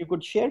 And if you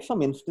could share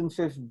some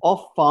instances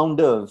of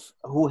founders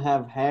who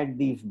have had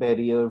these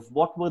barriers,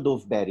 what were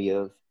those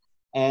barriers,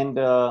 and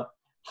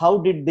how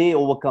did they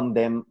overcome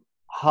them?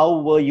 How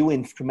were you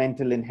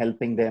instrumental in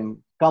helping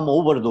them come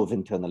over those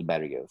internal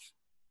barriers?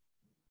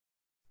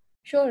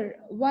 Sure.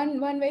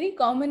 One very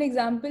common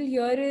example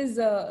here is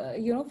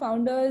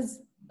founders,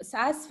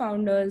 SaaS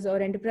founders or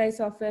enterprise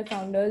software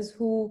founders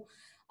who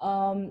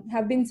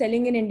have been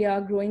selling in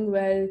India, growing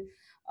well,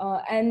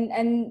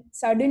 and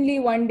suddenly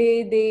one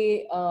day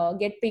they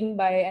get pinged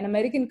by an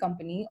American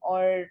company,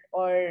 or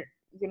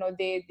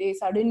they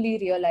suddenly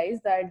realize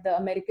that the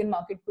American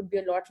market could be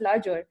a lot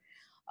larger.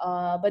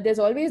 But there's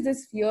always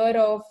this fear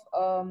of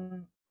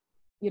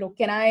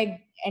can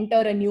I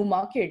enter a new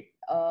market?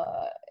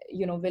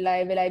 Will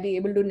I be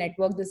able to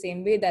network the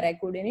same way that I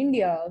could in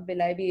India?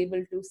 Will I be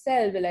able to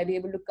sell? Will I be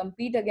able to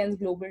compete against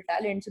global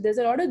talent? So there's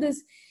a lot of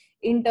this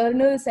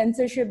internal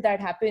censorship that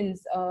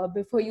happens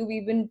before you've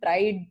even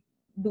tried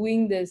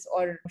doing this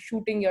or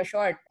shooting your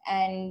shot.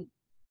 And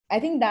I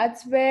think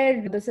that's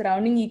where the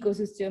surrounding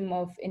ecosystem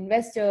of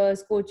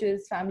investors,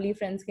 coaches, family,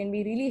 friends can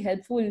be really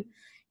helpful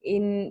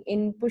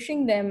in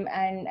pushing them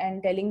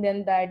and telling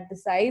them that the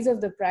size of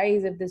the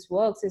prize, if this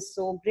works, is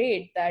so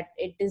great that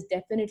it is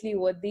definitely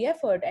worth the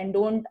effort, and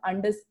don't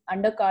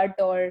undercut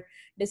or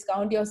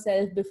discount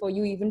yourself before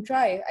you even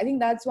try. I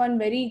think that's one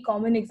very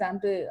common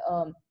example,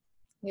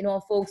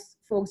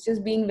 folks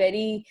just being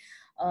very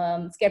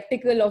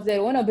skeptical of their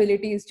own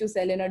abilities to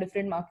sell in a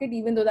different market,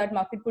 even though that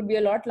market could be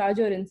a lot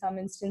larger in some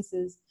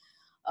instances.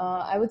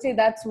 I would say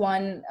that's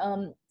one.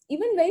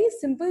 Even very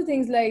simple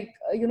things like,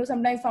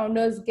 sometimes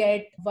founders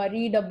get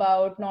worried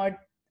about not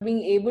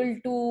being able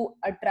to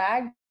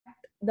attract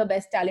the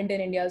best talent in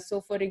India.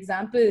 So, for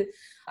example,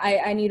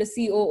 I need a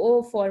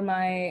COO for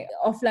my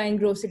offline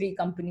grocery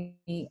company.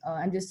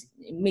 I'm just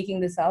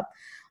making this up.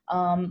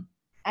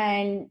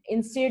 And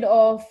instead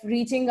of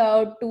reaching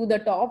out to the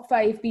top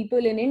 5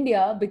 people in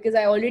India, because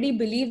I already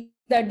believe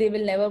that they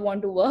will never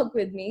want to work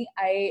with me,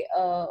 I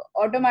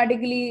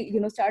automatically,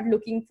 start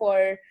looking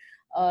for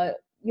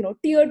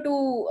tier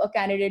 2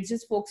 candidates,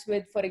 just folks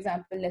with, for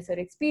example, lesser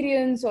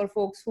experience or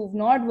folks who've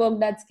not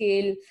worked at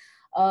scale,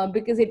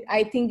 because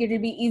I think it'll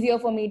be easier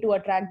for me to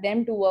attract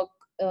them to work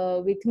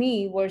with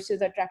me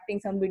versus attracting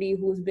somebody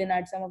who's been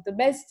at some of the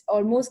best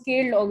or most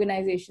scaled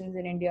organizations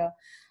in India.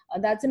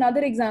 That's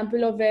another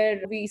example of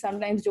where we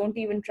sometimes don't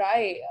even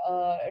try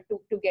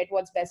to get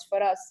what's best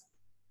for us.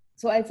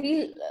 So I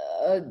feel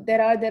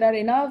there are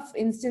enough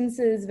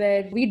instances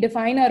where we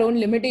define our own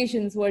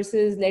limitations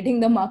versus letting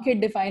the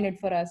market define it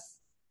for us.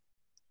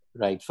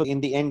 Right. So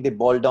in the end, they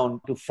boil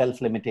down to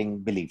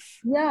self-limiting beliefs.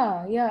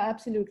 Yeah,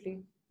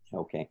 absolutely.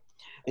 Okay.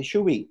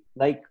 Shuvi,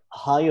 like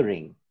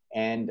hiring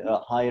and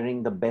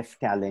hiring the best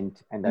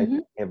talent, and I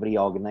think every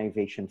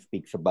organization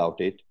speaks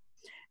about it.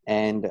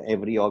 And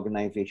every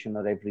organization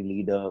or every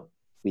leader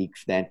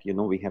speaks that,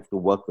 we have to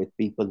work with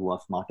people who are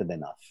smarter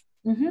than us.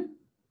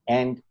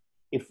 And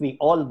if we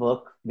all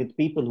work with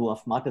people who are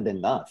smarter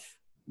than us,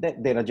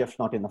 there are just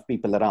not enough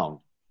people around.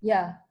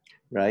 Yeah.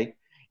 Right.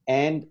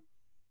 And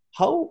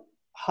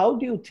how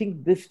do you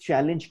think this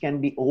challenge can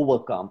be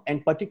overcome?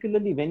 And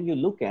particularly when you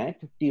look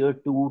at tier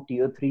 2,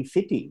 tier 3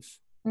 cities,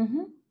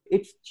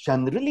 it's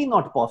generally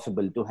not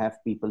possible to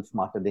have people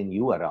smarter than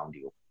you around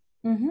you.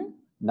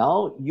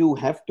 Now you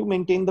have to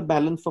maintain the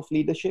balance of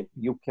leadership.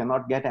 You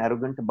cannot get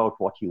arrogant about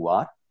what you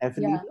are as a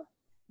leader.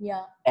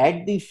 Yeah.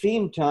 At the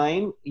same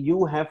time,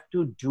 you have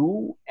to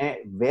do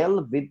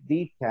well with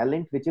the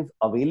talent which is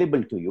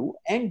available to you.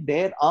 And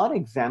there are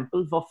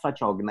examples of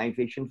such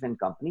organizations and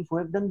companies who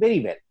have done very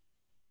well,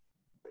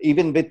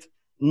 even with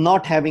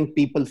not having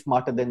people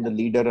smarter than the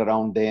leader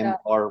around them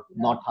or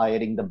not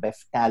hiring the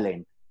best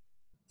talent.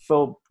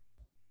 So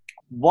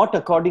what,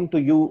 according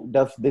to you,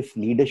 does this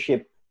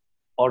leadership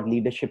or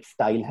leadership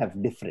style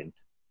have different?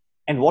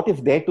 And what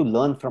is there to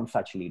learn from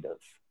such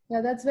leaders?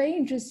 Yeah, that's very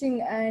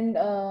interesting. And,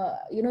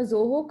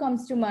 Zoho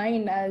comes to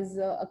mind as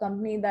a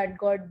company that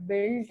got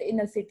built in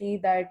a city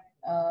that,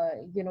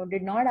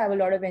 did not have a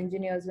lot of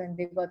engineers when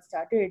they got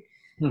started.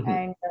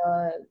 And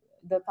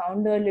the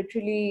founder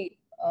literally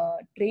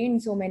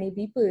trained so many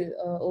people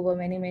over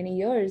many, many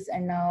years.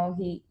 And now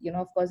he,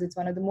 of course, it's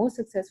one of the most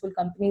successful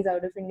companies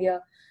out of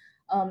India.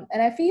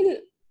 And I feel,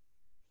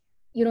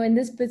 in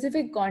this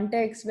specific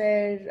context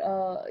where,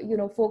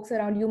 folks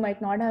around you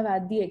might not have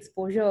had the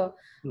exposure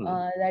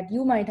that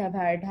you might have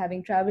had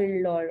having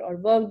traveled or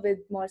worked with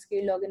more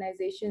scaled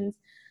organizations.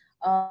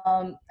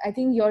 I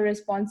think your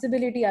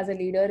responsibility as a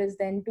leader is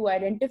then to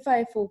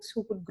identify folks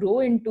who could grow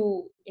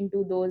into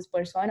those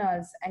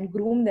personas and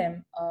groom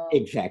them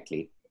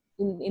Exactly.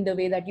 in the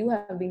way that you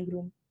have been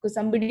groomed. Because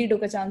somebody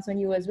took a chance on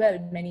you as well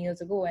many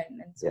years ago,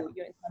 and so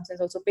you're in some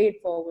sense also paid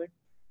forward.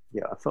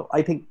 Yeah. So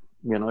I think,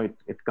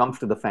 it comes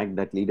to the fact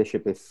that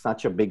leadership is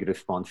such a big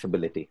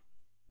responsibility.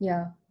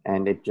 Yeah.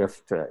 And it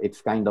just,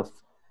 it's kind of,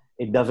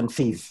 it doesn't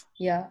cease.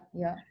 Yeah.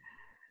 Yeah.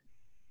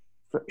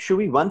 So,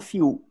 Shuvi, once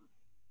you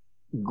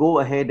go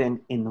ahead and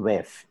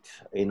invest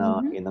in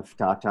a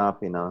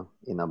startup, in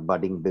a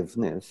budding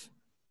business,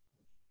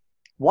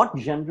 what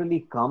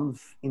generally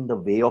comes in the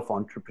way of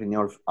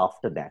entrepreneurs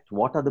after that?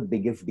 What are the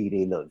biggest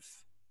derailers?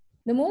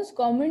 The most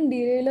common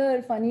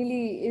derailer,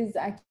 funnily, is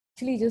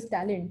actually just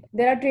talent.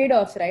 There are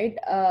trade-offs, right?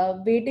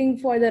 Waiting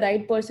for the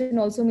right person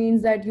also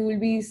means that you will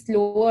be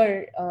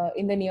slower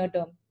in the near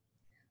term.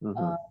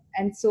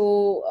 And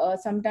so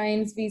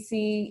sometimes we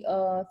see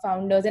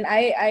founders, and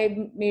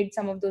I made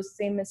some of those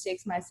same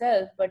mistakes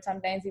myself, but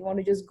sometimes we want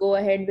to just go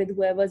ahead with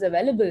whoever's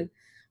available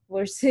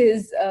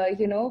versus,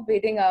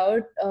 waiting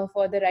out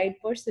for the right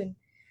person.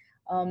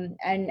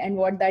 And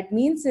what that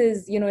means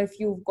is, if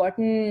you've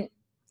gotten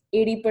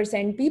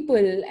 80% people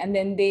and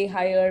then they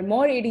hire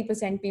more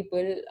 80%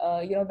 people,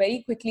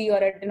 very quickly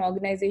you're at an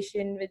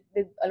organization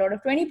with a lot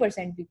of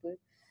 20% people.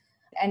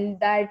 And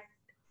that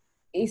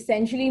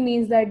essentially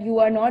means that you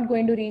are not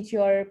going to reach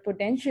your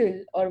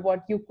potential or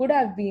what you could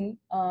have been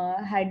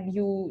had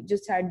you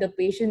just had the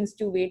patience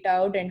to wait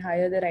out and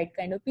hire the right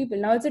kind of people.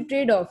 Now it's a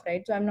trade-off,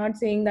 right? So I'm not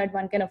saying that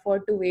one can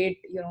afford to wait,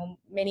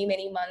 many,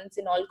 many months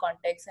in all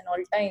contexts and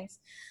all times.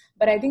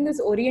 But I think this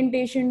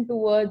orientation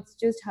towards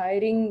just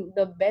hiring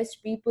the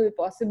best people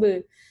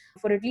possible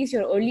for at least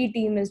your early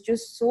team is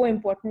just so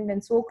important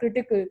and so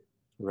critical.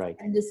 Right.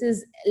 And this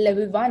is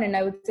level one. And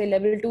I would say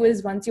level two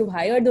is once you've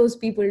hired those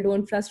people,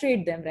 don't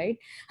frustrate them, right?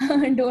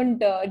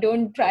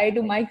 Don't try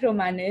to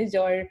micromanage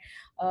or,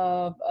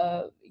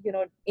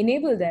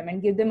 enable them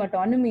and give them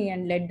autonomy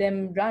and let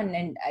them run.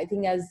 And I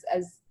think as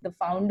the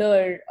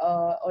founder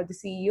or the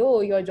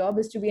CEO, your job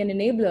is to be an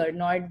enabler,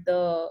 not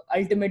the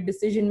ultimate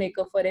decision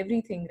maker for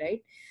everything,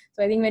 right?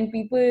 So I think when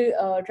people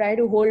try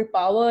to hold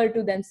power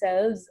to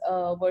themselves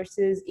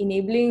versus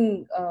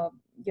enabling,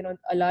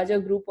 a larger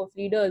group of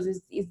leaders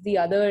is the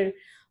other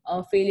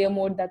failure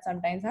mode that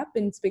sometimes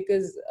happens,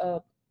 because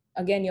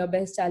again, your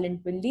best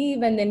talent will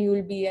leave and then you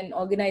will be an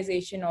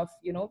organization of,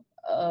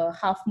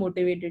 half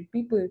motivated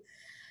people.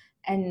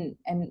 And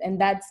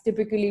that's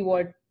typically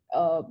what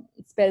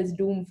spells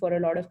doom for a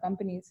lot of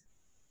companies.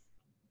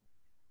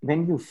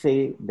 When you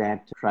say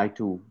that try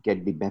to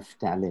get the best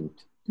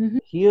talent,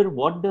 here,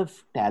 what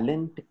does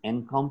talent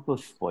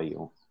encompass for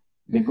you?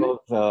 Because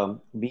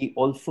we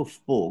also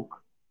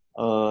spoke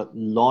a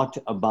lot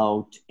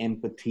about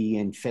empathy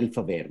and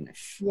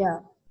self-awareness. Yeah.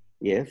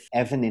 Yes.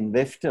 As an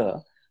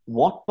investor,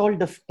 what all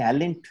does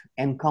talent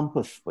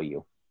encompass for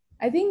you?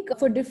 I think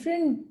for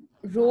different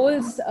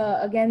roles,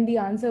 again, the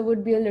answer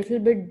would be a little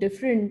bit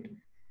different.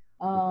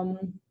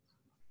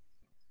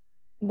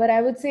 But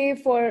I would say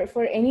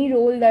for any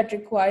role that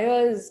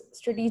requires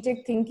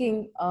strategic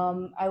thinking,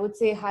 I would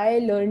say high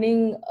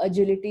learning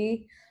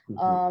agility,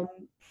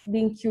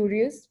 being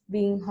curious,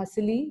 being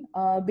hustly,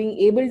 being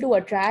able to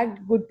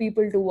attract good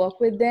people to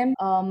work with them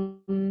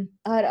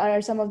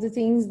are some of the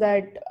things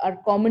that are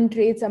common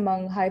traits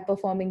among high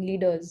performing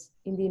leaders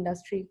in the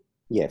industry.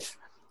 Yes.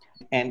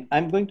 And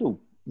I'm going to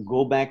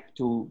go back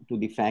to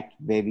the fact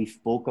where we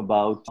spoke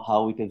about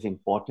how it is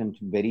important,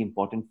 very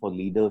important for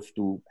leaders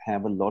to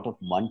have a lot of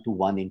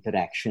one-to-one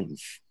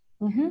interactions.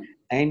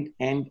 And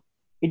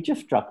it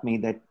just struck me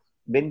that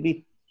when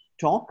we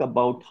talk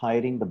about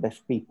hiring the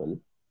best people,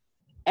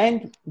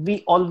 and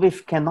we always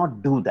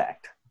cannot do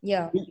that.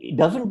 Yeah.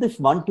 Doesn't this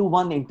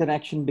one-to-one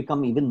interaction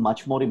become even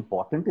much more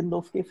important in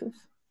those cases?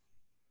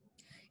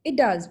 It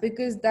does,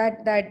 because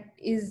that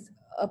is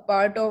a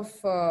part of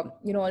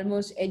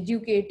almost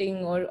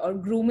educating or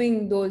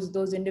grooming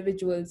those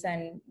individuals,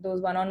 and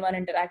those one-on-one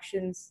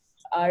interactions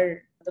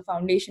are the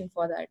foundation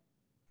for that.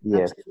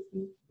 Yes.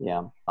 Absolutely.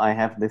 Yeah. I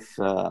have this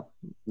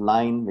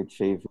line which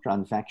says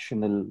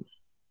transactional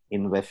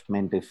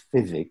investment is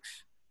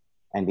physics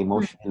and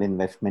emotional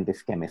investment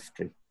is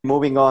chemistry.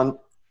 Moving on,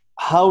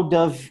 how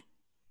does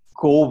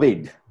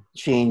COVID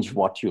change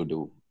what you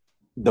do?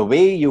 The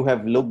way you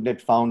have looked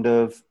at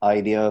founders,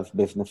 ideas,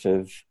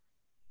 businesses,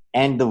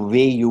 and the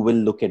way you will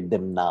look at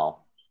them now.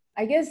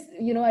 I guess,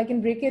 I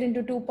can break it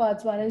into two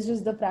parts. One is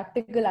just the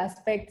practical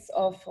aspects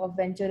of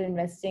venture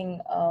investing.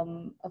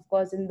 Of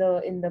course, in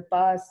the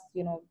past,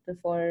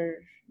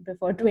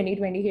 before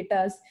 2020 hit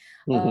us,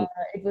 Mhm.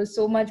 it was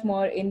so much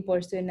more in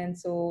person. And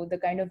so the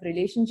kind of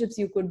relationships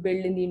you could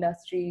build in the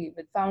industry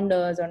with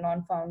founders or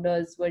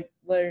non-founders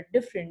were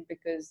different,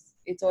 because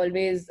it's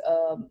always,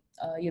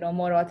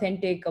 more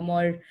authentic, a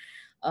more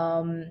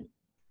um,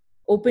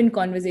 open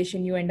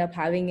conversation you end up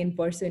having in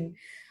person.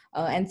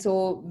 And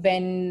so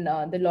when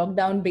the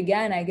lockdown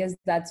began, I guess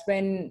that's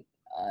when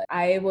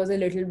I was a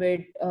little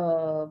bit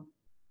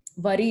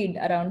worried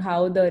around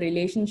how the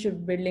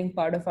relationship building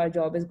part of our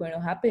job is going to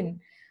happen.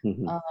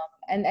 Mhm. um,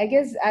 and I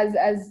guess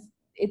as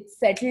it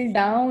settled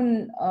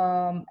down,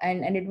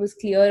 and it was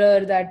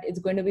clearer that it's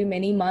going to be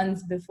many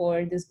months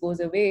before this goes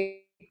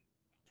away.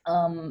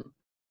 um,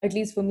 at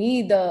least for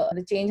me,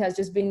 the change has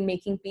just been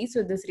making peace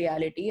with this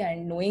reality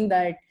and knowing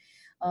that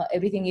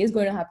everything is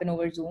going to happen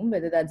over Zoom,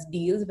 whether that's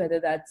deals, whether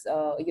that's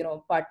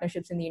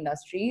partnerships in the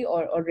industry,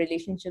 or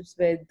relationships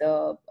with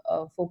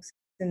folks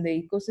in the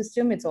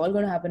ecosystem. It's all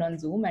going to happen on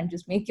Zoom, and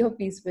just make your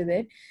peace with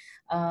it.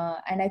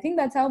 And I think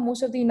that's how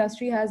most of the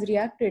industry has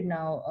reacted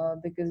now,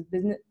 because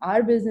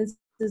our business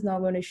is now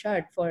going to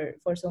shut for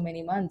so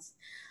many months.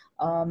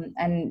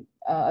 And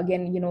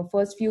again,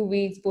 first few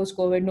weeks post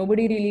COVID,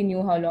 nobody really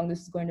knew how long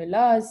this is going to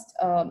last.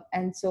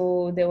 And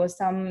so there was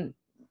some,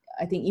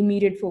 I think,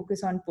 immediate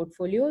focus on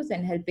portfolios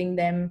and helping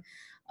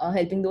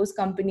those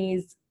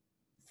companies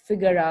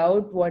figure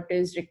out what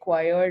is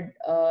required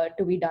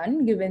to be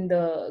done given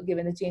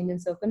the change in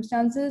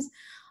circumstances.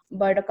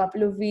 But a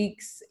couple of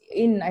weeks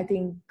in, I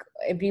think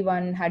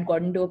everyone had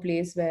gotten to a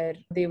place where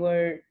they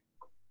were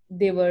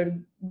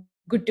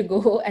good to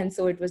go. And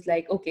so it was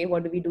like, okay,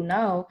 what do we do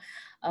now?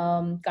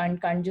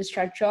 Can't just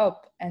shut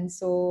shop. And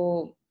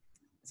so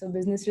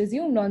business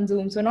resumed on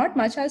Zoom. So not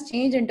much has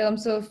changed in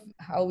terms of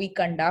how we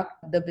conduct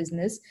the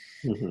business.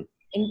 Mhm.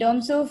 In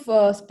terms of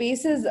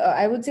spaces,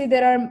 I would say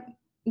there are,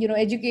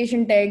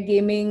 education, tech,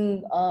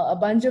 gaming. A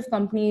bunch of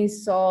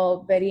companies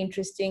saw very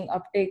interesting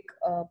uptick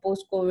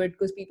post COVID,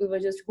 because people were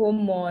just home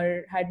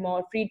more, had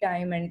more free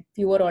time and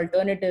fewer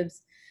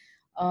alternatives.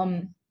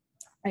 Um,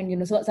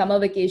 and so summer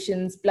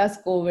vacations plus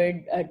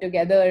COVID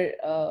together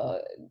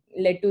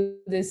led to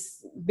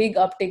this big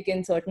uptick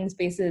in certain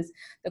spaces.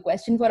 The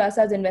question for us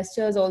as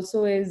investors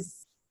also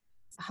is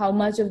how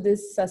much of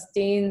this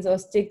sustains or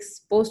sticks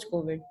post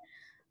COVID.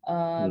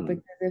 Mm.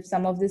 Because if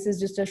some of this is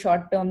just a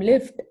short term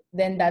lift,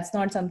 then that's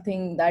not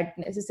something that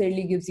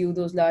necessarily gives you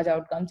those large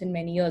outcomes in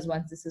many years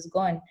once this is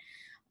gone.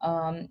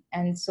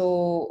 And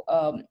so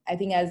I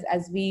think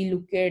as we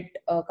look at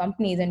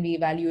companies and we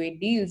evaluate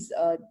deals,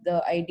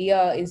 the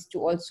idea is to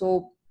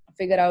also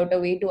figure out a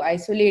way to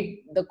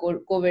isolate the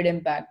COVID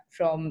impact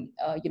from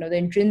the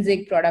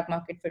intrinsic product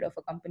market fit of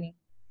a company.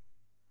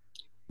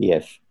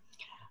 Yes.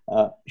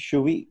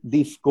 Shuvi,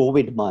 these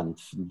COVID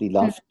months, the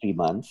last 3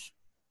 months,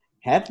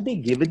 have they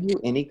given you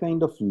any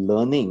kind of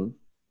learning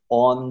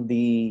on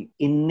the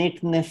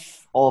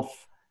innateness of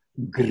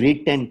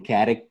grit and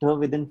character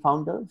within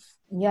founders?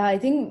 Yeah, I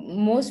think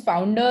most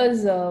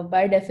founders,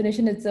 by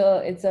definition, it's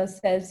a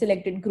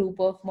self-selected group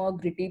of more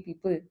gritty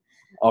people.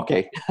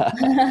 Okay.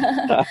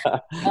 Yeah.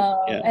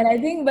 And I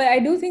think, but I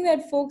do think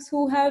that folks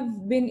who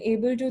have been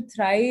able to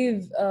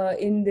thrive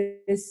in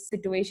this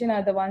situation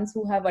are the ones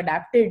who have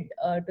adapted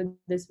to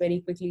this very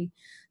quickly.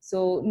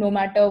 So no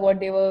matter what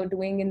they were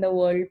doing in the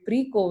world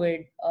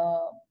pre-COVID,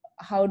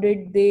 how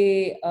did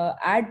they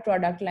add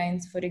product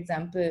lines, for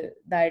example,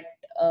 that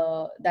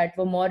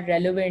were more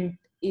relevant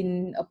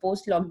in a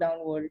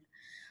post-lockdown world?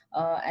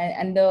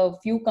 And the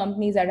few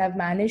companies that have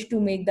managed to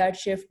make that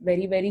shift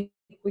very, very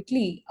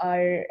quickly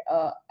are,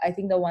 I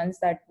think, the ones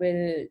that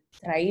will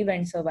thrive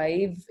and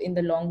survive in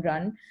the long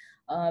run.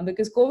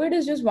 Because COVID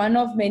is just one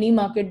of many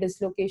market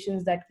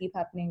dislocations that keep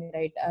happening,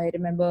 right? I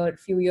remember a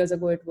few years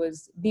ago it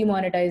was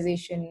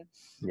demonetization,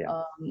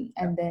 Yeah.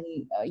 and then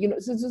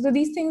so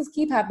these things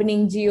keep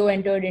happening. Geo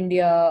entered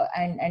India,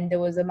 and there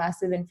was a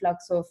massive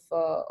influx of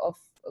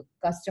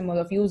customers,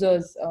 of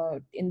users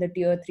in the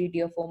tier 3,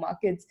 tier 4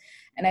 markets.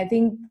 And I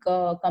think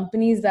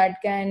companies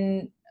that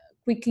can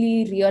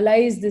quickly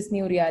realize this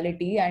new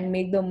reality and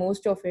make the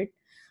most of it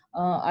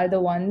are the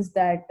ones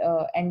that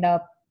end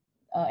up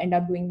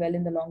doing well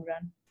in the long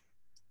run.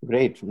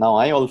 Great. Now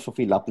I also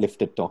feel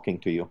uplifted talking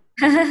to you.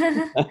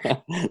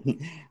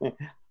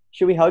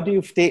 Shuvi, how do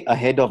you stay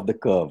ahead of the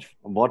curve?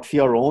 What's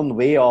your own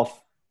way of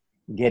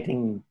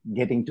getting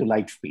to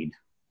light speed?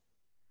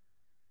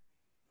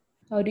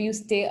 How do you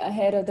stay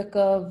ahead of the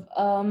curve?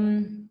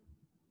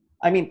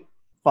 I mean,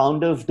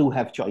 founders do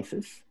have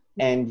choices,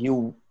 and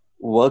you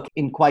work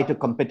in quite a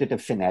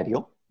competitive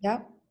scenario, Yeah,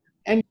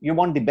 and you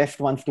want the best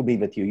ones to be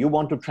with you. You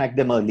want to track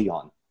them early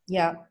on.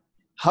 yeah.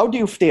 How do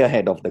you stay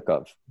ahead of the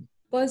curve?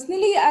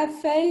 Personally, I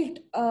felt,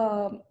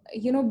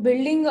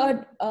 building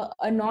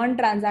a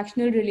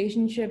non-transactional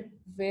relationship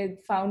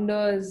with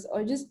founders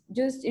or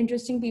just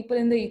interesting people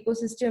in the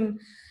ecosystem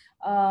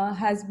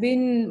has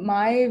been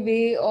my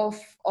way of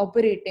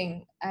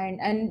operating.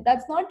 And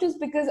that's not just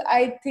because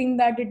I think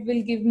that it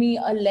will give me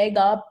a leg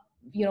up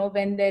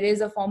when there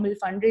is a formal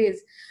fundraise.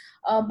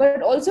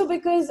 But also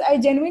because I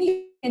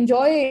genuinely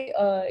enjoy,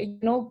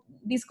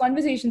 these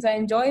conversations. I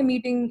enjoy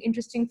meeting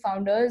interesting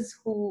founders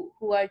who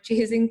are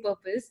chasing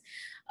purpose,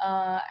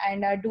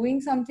 and are doing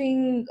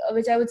something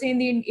which I would say in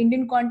the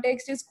Indian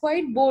context is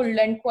quite bold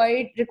and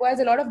quite requires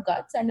a lot of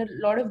guts and a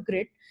lot of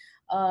grit.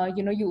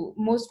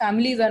 Most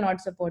families are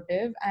not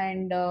supportive,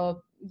 and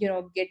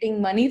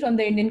getting money from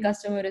the Indian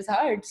customer is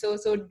hard.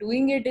 So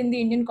doing it in the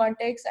Indian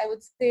context, I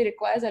would say,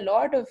 requires a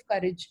lot of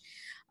courage.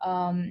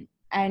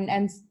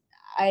 And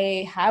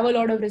I have a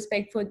lot of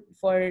respect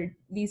for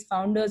these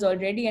founders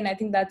already, and I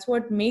think that's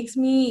what makes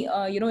me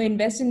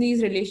invest in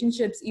these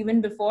relationships even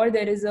before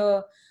there is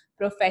a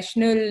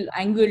professional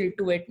angle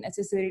to it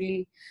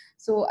necessarily.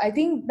 So I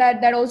think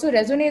that also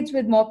resonates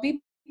with more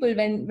people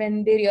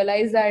when they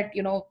realize that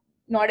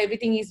not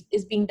everything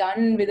is being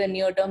done with a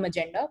near term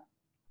agenda,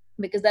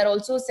 because that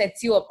also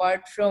sets you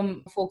apart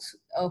from folks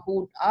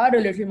who are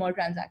a little more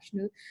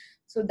transactional.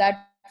 So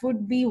that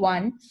would be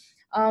one.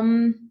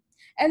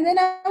 And then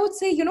I would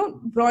say,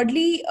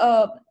 broadly,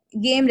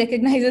 game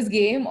recognizes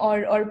game,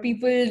 or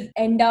people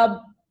end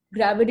up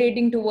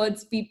gravitating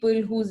towards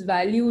people whose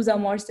values are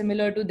more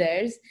similar to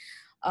theirs.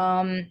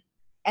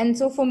 And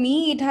so for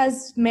me, it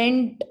has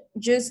meant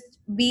just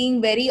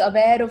being very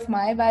aware of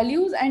my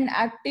values and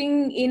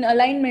acting in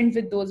alignment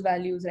with those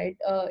values, right?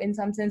 In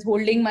some sense,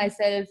 holding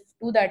myself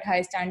to that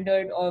high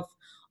standard of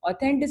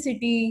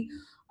authenticity,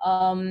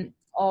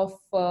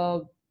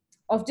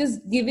 of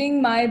just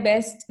giving my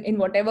best in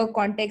whatever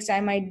context I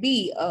might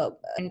be.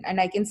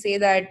 And I can say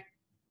that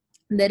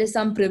there is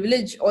some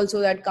privilege also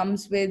that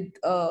comes with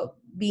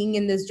being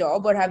in this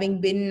job, or having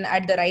been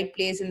at the right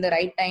place in the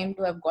right time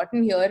to have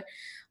gotten here.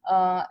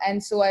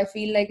 And so I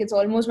feel like it's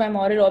almost my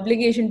moral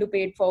obligation to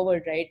pay it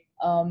forward, right?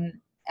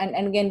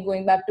 And again,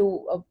 going back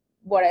to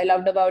what I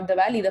loved about the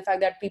Valley, the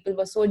fact that people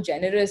were so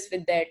generous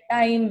with their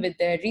time, with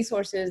their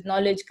resources,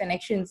 knowledge,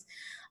 connections.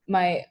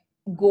 My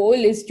goal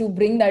is to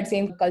bring that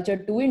same culture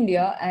to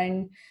India,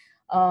 and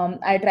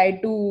I try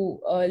to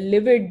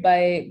live it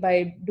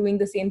by doing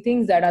the same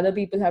things that other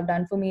people have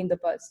done for me in the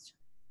past.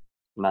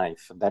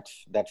 Nice.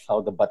 That's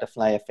how the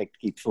butterfly effect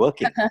keeps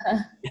working.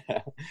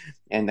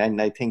 And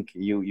I think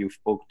you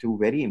spoke two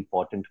very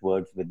important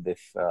words with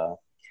this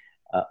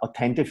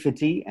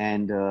authenticity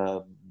and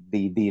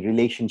the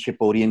relationship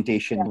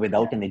orientation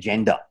without an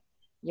agenda.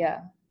 Yeah.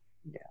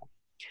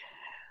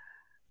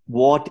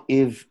 What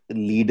is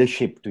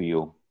leadership to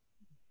you?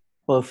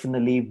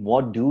 Personally,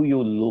 what do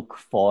you look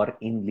for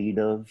in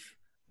leaders?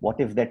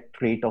 What is that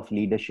trait of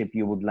leadership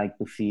you would like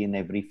to see in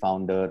every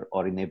founder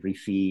or in every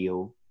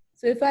CEO?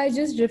 So if I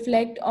just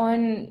reflect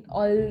on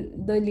all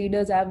the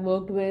leaders I've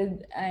worked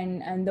with,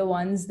 and the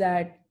ones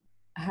that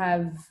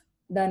have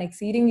done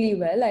exceedingly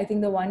well, I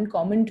think the one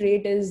common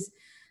trait is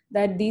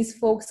that these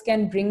folks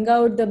can bring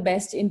out the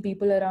best in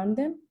people around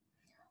them.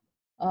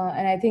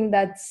 And I think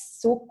that's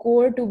so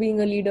core to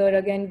being a leader.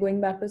 Again, going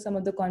back to some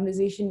of the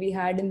conversation we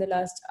had in the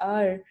last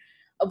hour,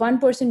 one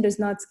person does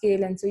not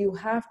scale. And so you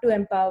have to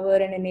empower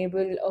and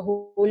enable a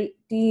whole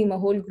team, a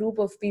whole group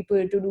of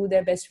people to do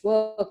their best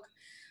work.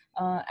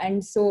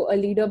 And so a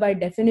leader by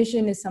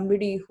definition is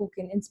somebody who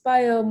can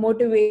inspire,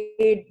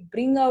 motivate,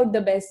 bring out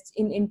the best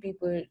in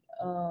people.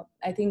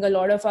 I think a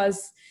lot of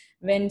us,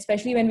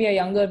 especially when we are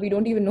younger, we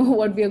don't even know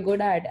what we are good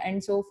at.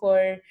 And so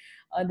for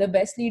the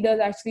best leaders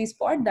actually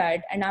spot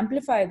that and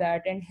amplify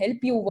that and help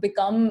you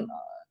become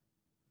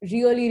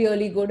really,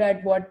 really good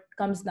at what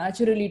comes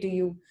naturally to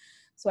you.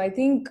 So I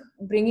think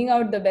bringing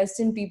out the best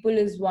in people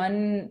is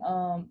one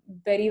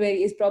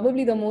is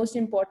probably the most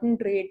important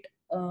trait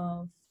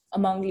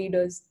among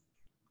leaders.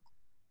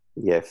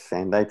 Yes,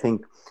 and I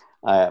think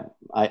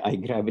I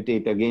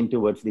gravitate again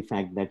towards the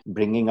fact that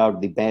bringing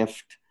out the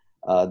best,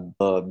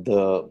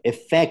 the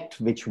effect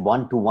which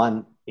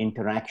one-to-one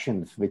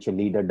interactions which a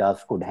leader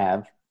does could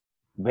have,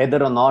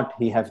 whether or not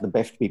he has the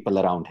best people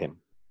around him.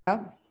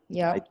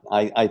 Yeah.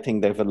 I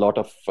think there's a lot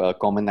of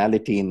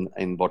commonality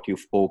in what you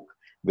spoke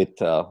with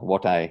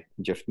what I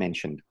just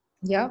mentioned.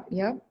 Yeah.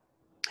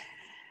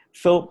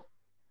 So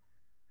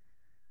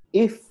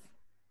if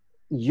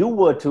you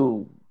were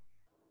to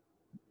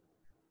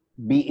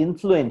be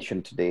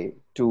influential today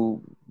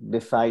to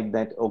decide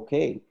that,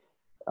 okay,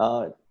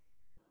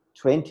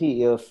 20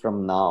 years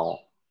from now,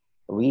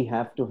 we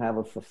have to have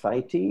a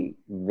society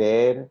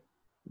where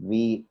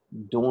we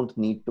don't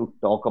need to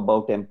talk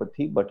about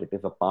empathy, but it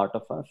is a part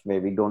of us,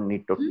 where we don't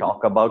need to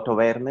talk about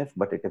awareness,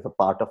 but it is a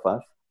part of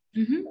us.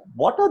 Mm-hmm.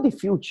 What are the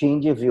few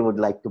changes you would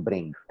like to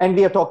bring? And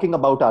we are talking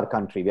about our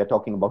country. We are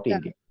talking about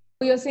India.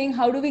 So you're saying,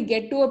 how do we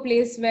get to a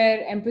place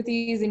where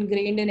empathy is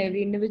ingrained in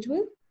every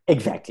individual?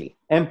 Exactly.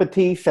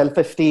 Empathy,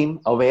 self-esteem,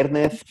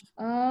 awareness.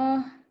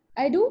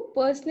 I do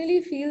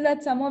personally feel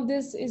that some of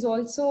this is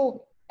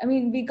also,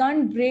 we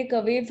can't break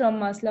away from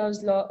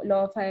Maslow's law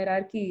of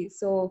hierarchy.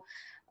 So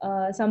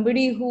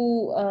somebody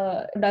who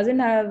doesn't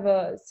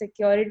have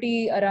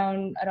security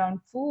around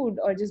food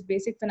or just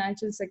basic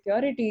financial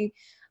security,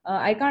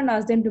 I can't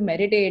ask them to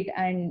meditate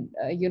and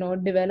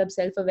develop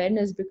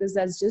self-awareness, because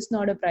that's just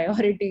not a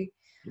priority.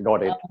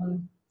 Got it.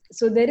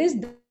 So there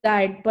is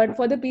that. But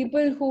for the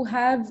people who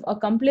have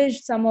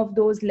accomplished some of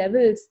those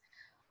levels,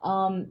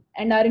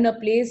 and are in a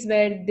place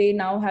where they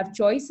now have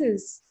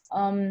choices,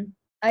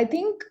 I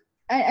think,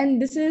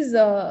 and this is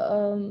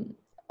a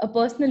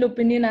personal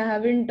opinion. I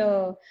haven't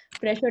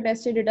pressure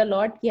tested it a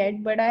lot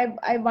yet, but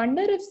I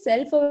wonder if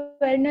self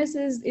awareness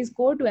is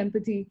core to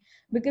empathy,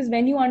 because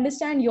when you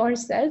understand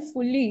yourself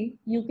fully,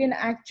 you can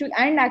actually,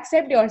 and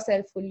accept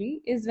yourself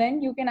fully, is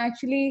when you can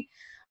actually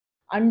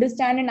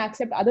understand and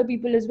accept other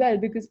people as well,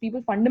 because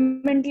people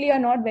fundamentally are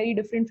not very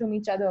different from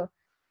each other.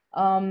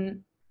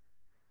 um,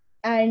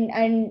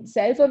 and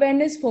self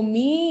awareness for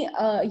me,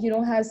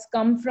 has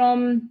come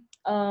from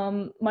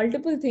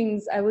multiple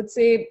things, I would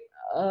say.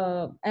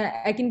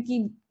 I can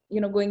keep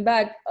going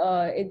back.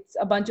 It's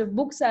a bunch of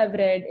books I've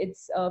read.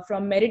 It's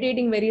from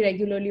meditating very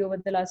regularly over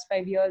the last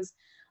 5 years.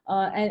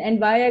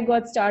 And why I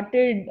got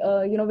started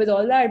with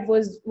all that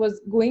was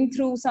going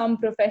through some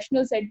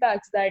professional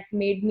setbacks that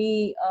made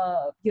me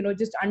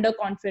just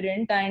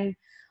underconfident and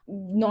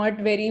not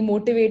very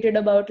motivated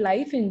about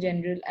life in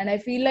general. And I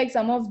feel like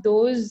some of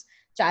those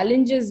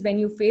challenges, when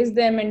you face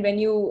them and when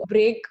you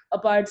break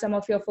apart some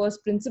of your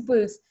first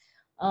principles,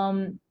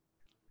 um,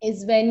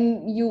 is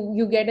when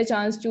you get a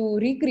chance to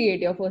recreate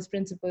your first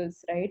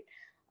principles, right?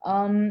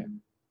 Um,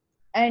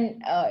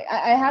 and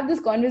I have this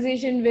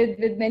conversation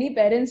with many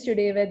parents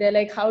today, where they're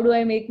like, how do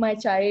I build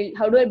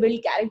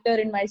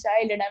character in my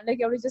child? And I'm like,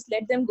 you have to just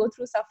let them go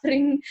through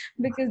suffering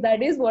because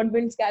that is what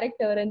builds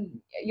character. And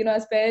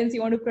as parents,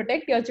 you want to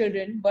protect your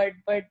children, but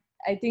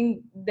I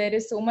think there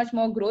is so much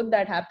more growth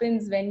that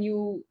happens when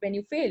you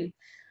fail.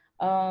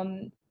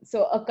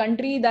 So a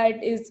country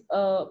that is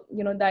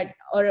that,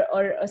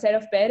 or a set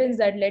of parents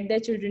that let their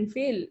children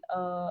fail,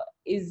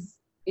 is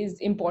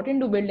important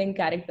to building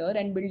character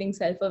and building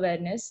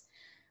self-awareness,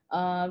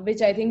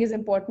 which I think is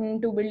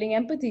important to building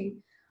empathy.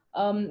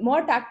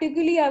 More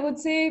tactically, I would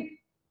say,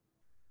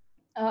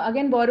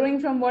 again, borrowing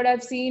from what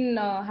I've seen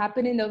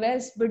happen in the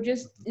West, but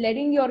just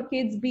letting your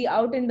kids be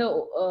out in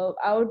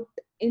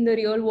the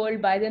real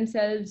world by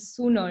themselves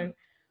sooner,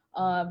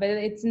 whether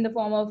it's in the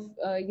form of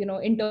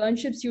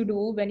internships you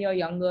do when you're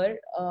younger,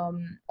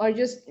 or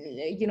just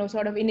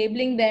sort of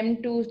enabling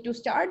them to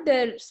start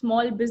their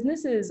small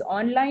businesses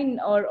online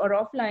or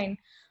offline,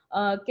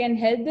 can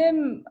help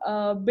them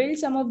build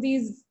some of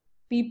these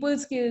people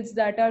skills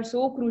that are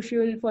so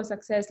crucial for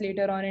success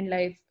later on in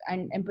life.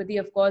 And empathy,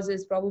 of course,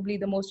 is probably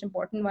the most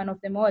important one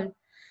of them all.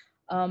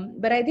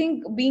 But I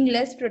think being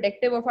less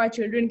protective of our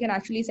children can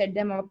actually set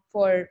them up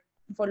for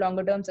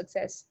longer term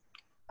success.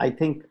 I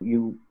think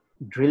you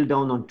drill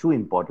down on two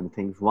important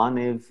things. One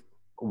is,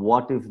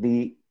 what is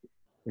the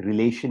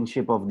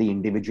relationship of the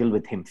individual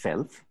with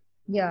himself?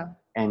 Yeah.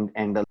 And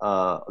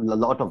a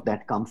lot of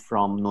that comes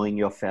from knowing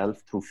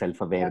yourself through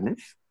self-awareness.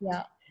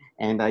 Yeah.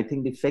 And I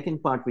think the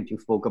second part which you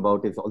spoke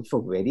about is also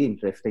very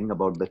interesting,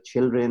 about the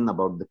children,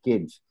 about the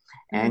kids.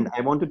 And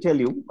I want to tell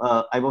you,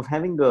 I was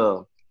having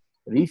a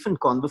recent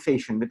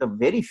conversation with a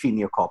very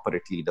senior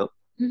corporate leader.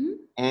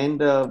 And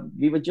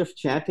we were just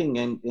chatting,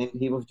 and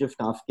he was just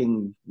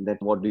asking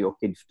that, what do your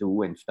kids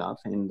do and stuff,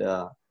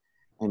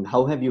 and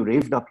how have you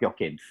raised up your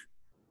kids?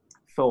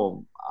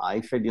 So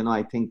I said,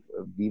 I think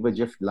we were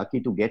just lucky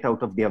to get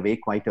out of their way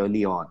quite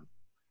early on.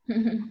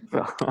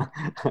 So,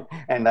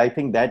 and I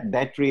think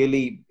that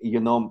really,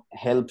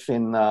 helps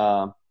in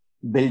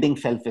building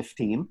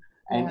self-esteem.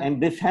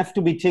 And this has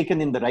to be taken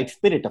in the right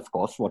spirit, of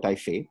course, what I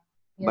say.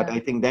 But I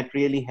think that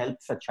really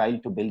helps a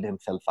child to build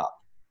himself up.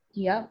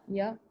 Yeah.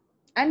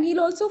 And he'll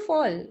also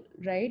fall,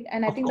 right?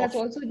 And I think that's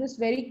also just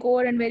very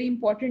core and very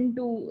important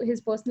to his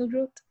personal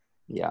growth.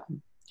 Yeah.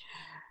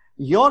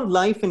 Your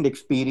life and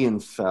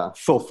experience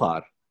so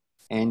far,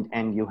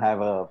 and you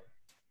have a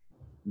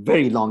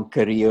very long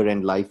career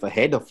and life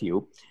ahead of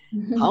you.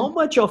 How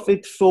much of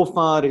it so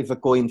far is a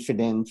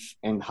coincidence,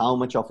 and how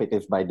much of it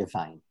is by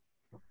design?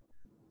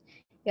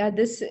 Yeah,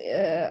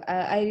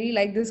 I really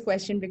like this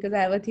question because I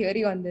have a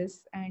theory on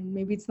this, and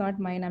maybe it's not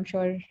mine. I'm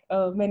sure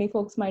many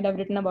folks might have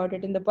written about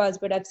it in the past,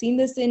 but I've seen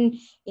this in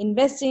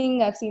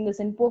investing, I've seen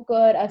this in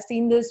poker, I've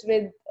seen this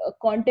with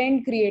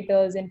content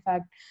creators, in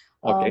fact.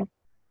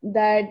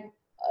 That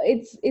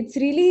it's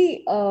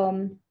really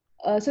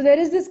so there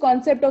is this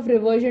concept of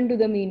reversion to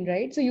the mean,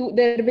 right? So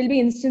there will be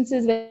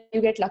instances where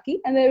you get lucky,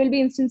 and there will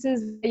be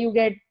instances where you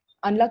get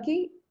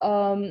unlucky,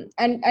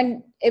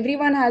 and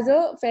everyone has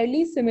a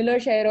fairly similar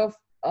share of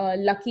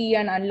lucky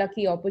and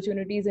unlucky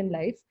opportunities in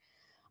life,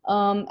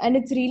 and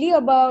it's really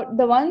about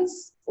the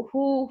ones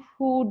who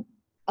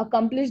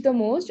accomplish the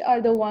most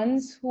are the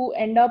ones who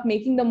end up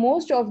making the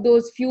most of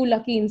those few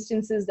lucky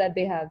instances that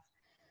they have.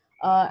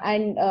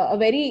 And a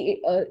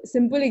very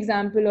simple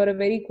example, or a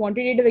very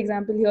quantitative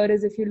example here,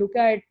 is if you look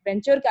at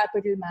venture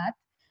capital math,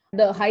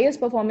 the highest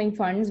performing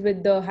funds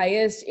with the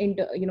highest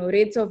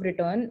rates of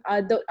return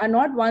are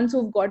not ones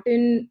who've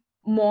gotten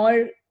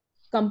more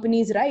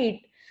companies right,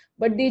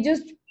 but they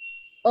just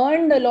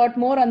earned a lot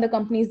more on the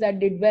companies that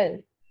did well.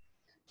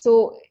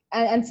 So,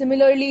 and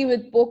similarly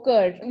with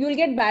poker, you'll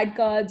get bad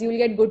cards, you'll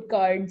get good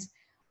cards.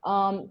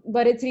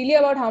 But it's really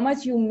about how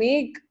much you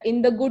make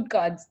in the good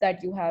cards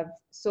that you have.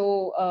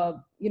 So,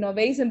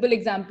 very simple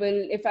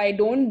example, if I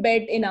don't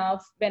bet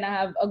enough when I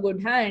have a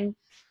good hand,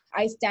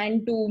 I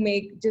stand to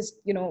make just,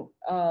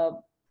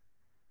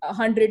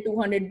 100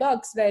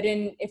 $200,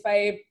 wherein if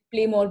I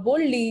play more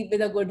boldly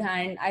with a good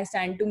hand, I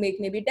stand to make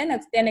maybe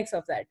 10x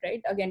of that,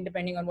 right? Again,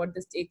 depending on what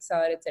the stakes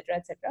are, etc.,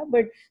 etc.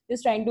 But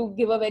just trying to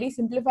give a very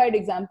simplified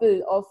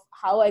example of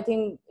how I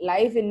think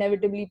life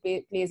inevitably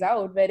plays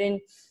out, wherein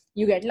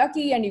you get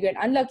lucky and you get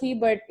unlucky,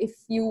 but if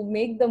you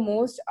make the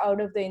most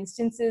out of the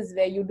instances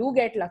where you do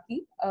get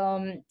lucky,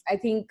 I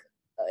think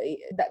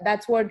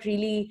that's what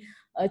really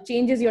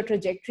changes your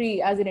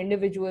trajectory as an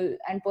individual.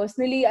 And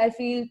personally, I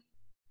feel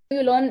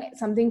you learn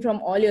something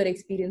from all your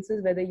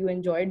experiences, whether you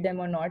enjoyed them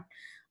or not.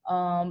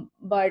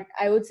 But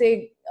I would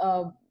say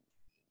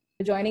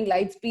joining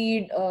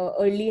Lightspeed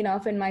early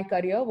enough in my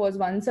career was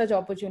one such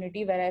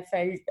opportunity where I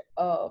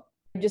felt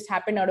it just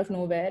happened out of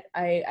nowhere.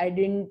 I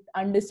didn't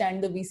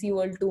understand the VC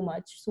world too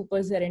much, super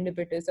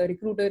serendipitous. A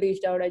recruiter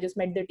reached out, I just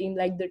met the team,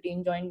 liked the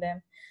team, joined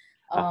them.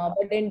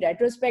 But in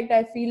retrospect,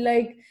 I feel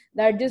like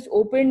that just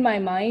opened my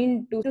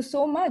mind to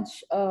so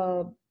much.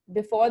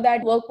 Before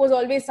that, work was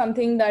always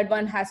something that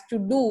one has to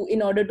do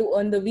in order to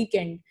earn the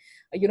weekend.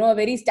 A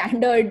very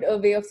standard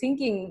way of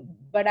thinking.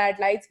 But at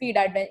Lightspeed,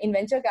 in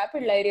venture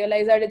capital, I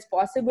realized that it's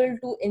possible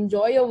to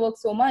enjoy your work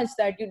so much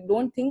that you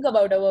don't think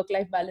about a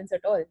work-life balance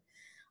at all.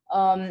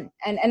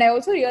 And I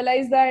also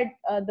realized that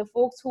the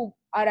folks who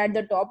are at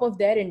the top of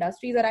their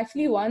industries are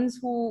actually ones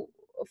for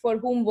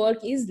whom work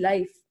is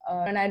life.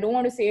 And I don't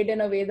want to say it in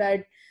a way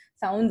that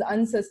sounds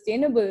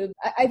unsustainable.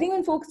 I think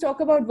when folks talk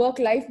about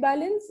work-life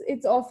balance,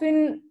 it's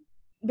often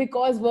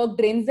because work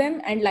drains them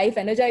and life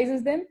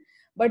energizes them.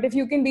 But if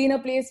you can be in a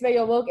place where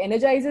your work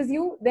energizes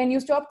you, then you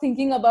stop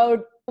thinking about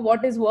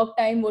what is work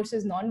time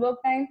versus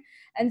non-work time.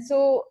 And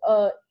so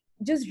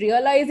just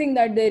realizing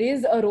that there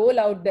is a role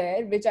out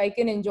there which I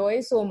can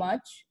enjoy so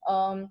much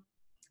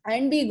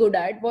and be good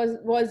at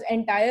was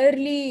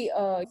entirely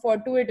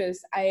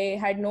fortuitous. I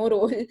had no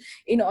role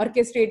in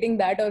orchestrating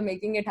that or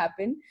making it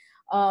happen.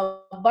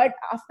 But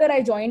after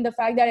I joined, the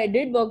fact that I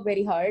did work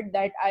very hard,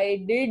 that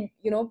I did,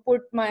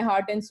 put my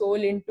heart and soul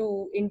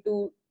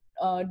into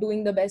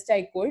doing the best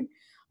I could,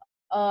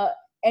 uh,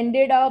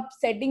 ended up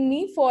setting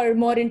me for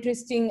more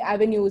interesting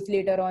avenues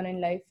later on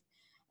in life.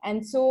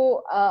 And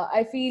so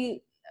I feel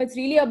it's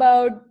really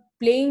about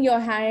playing your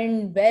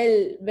hand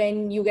well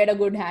when you get a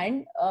good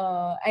hand,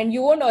 and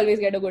you won't always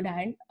get a good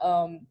hand,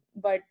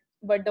 but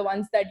the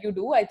ones that you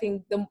do, I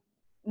think the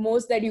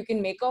most that you can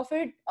make of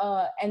it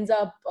ends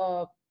up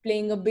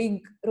playing a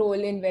big role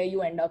in where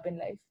you end up in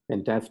life.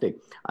 Fantastic.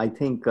 I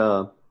think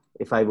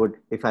if I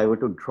were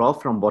to draw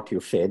from what you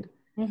said,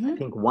 I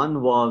think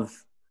one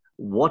was,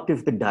 what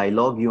is the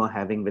dialogue you are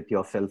having with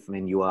yourself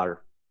when you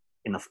are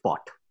in a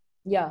spot?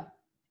 Yeah.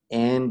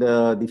 And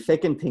the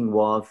second thing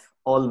was,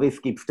 always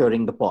keep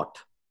stirring the pot.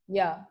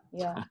 Yeah.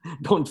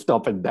 Don't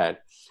stop at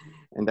that.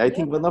 And I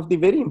think one of the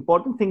very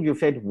important things you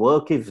said,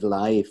 work is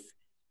life.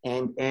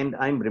 And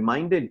I'm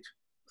reminded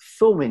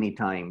so many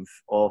times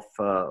of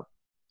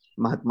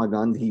Mahatma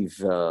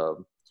Gandhi's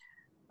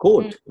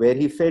quote, where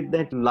he said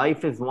that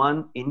life is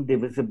one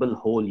indivisible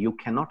whole. You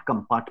cannot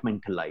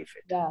compartmentalize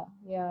it.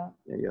 Yeah.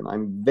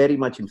 I'm very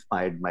much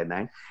inspired by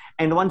that.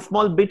 And one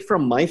small bit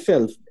from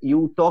myself,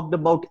 you talked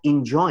about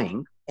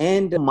enjoying,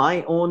 and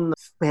my own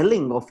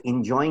spelling of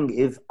enjoying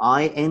is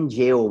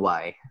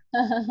INJOY.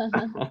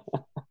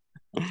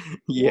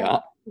 Yeah.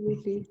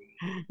 Absolutely.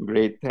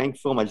 Great.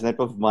 Thanks so much. That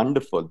was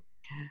wonderful.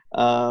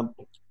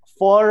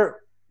 For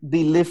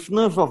the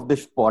listeners of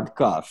this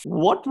podcast,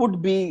 what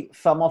would be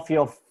some of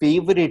your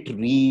favorite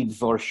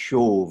reads or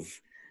shows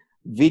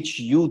which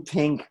you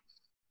think,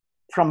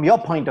 from your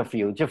point of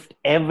view, just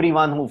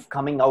everyone who's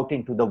coming out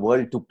into the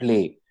world to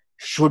play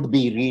should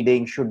be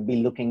reading, should be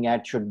looking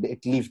at, should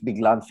at least be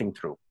glancing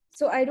through?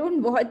 So I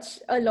don't watch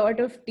a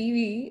lot of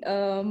TV,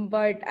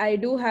 but I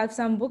do have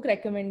some book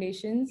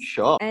recommendations.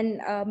 Sure.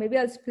 And maybe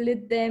I'll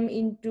split them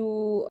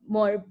into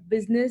more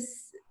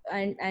business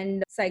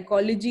and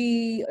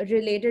psychology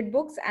related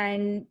books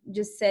and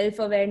just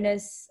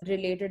self-awareness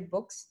related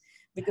books,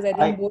 because I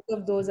think both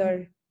of those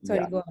are...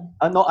 Sorry, go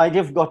on. No, I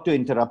just got to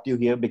interrupt you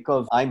here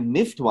because I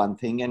missed one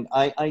thing, and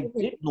I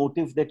did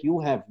notice that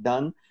you have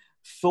done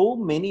so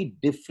many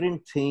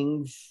different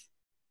things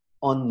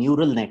on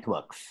neural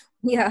networks.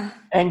 Yeah.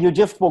 And you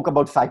just spoke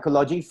about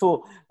psychology.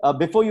 So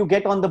before you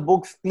get on the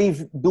books,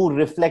 please do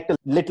reflect a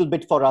little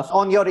bit for us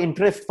on your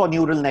interest for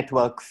neural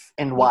networks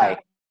and why. Yeah.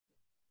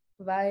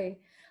 Why?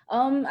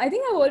 I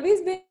think I've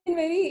always been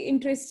very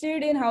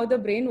interested in how the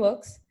brain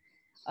works.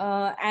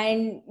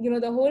 And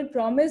the whole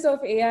promise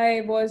of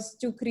AI was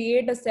to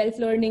create a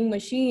self-learning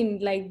machine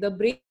like the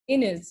brain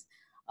is.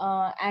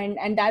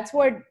 And that's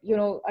what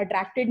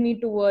attracted me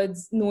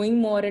towards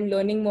knowing more and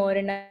learning more.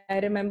 And I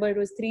remember it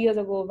was 3 years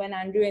ago when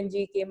Andrew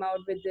Ng came out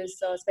with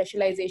this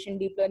specialization,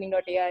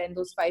 deeplearning.ai, and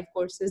those 5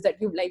 courses that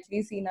you've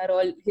likely seen are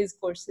all his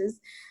courses.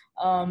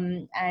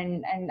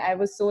 And I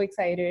was so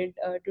excited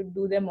to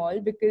do them all,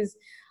 because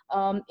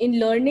in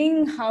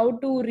learning how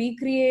to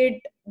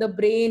recreate the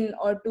brain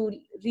or to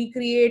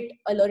recreate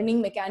a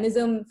learning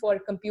mechanism for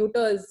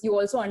computers, you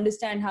also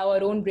understand how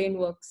our own brain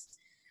works.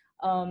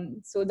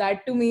 So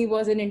that to me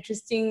was an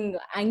interesting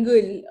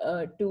angle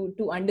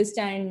to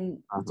understand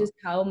just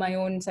how my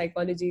own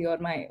psychology or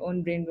my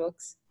own brain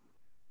works.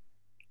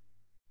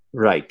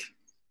 Right.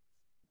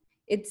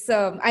 It's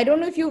I don't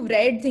know if you've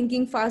read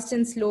Thinking Fast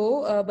and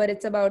Slow, but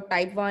it's about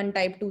type 1,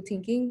 type 2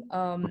 thinking.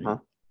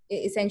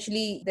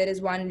 Essentially, there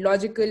is one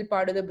logical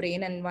part of the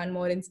brain and one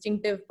more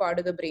instinctive part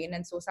of the brain.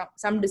 And so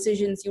some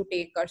decisions you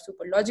take are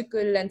super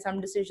logical and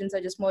some decisions are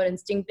just more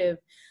instinctive.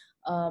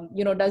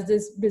 Does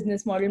this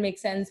business model make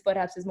sense?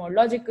 Perhaps is more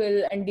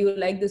logical. And do you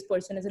like this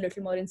person is a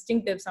little more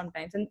instinctive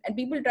sometimes? And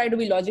people try to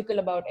be logical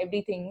about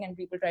everything and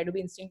people try to be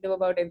instinctive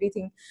about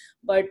everything.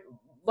 But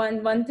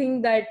one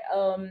thing that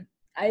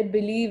I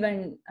believe,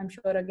 and I'm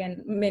sure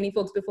again many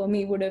folks before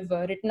me would have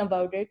written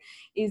about it,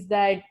 is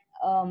that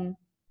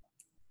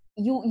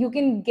you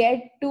can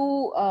get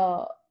to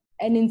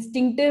an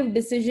instinctive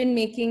decision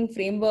making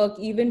framework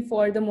even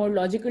for the more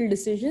logical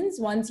decisions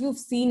once you've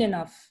seen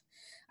enough.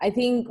 I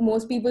think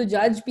most people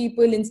judge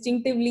people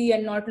instinctively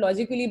and not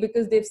logically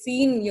because they've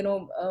seen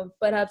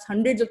perhaps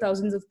hundreds of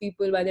thousands of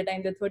people by the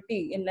time they're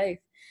 30 in life.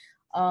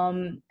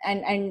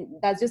 And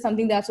that's just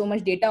something they have so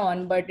much data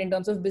on, but in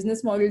terms of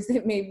business models they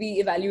may be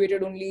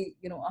evaluated only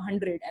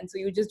 100, and so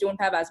you just don't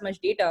have as much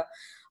data,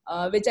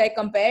 which I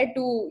compare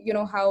to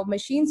how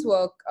machines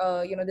work.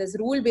 There's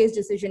rule based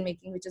decision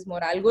making, which is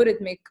more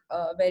algorithmic,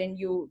 wherein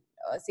you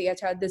say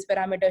acha, this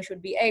parameter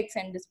should be X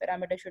and this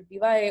parameter should be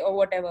Y or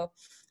whatever,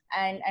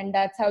 and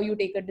that's how you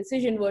take a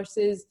decision,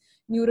 versus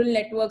neural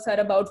networks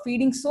are about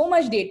feeding so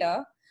much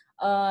data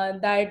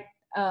that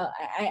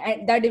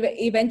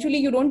eventually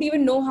you don't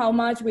even know how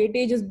much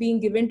weightage is being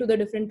given to the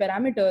different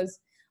parameters,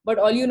 but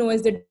all you know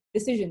is the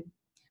decision,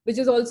 which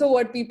is also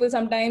what people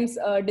sometimes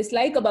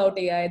dislike about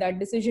AI, that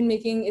decision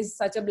making is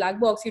such a black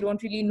box. You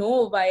don't really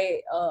know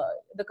why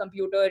the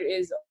computer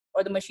is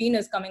or the machine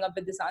is coming up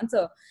with this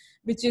answer,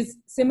 which is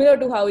similar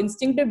to how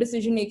instinctive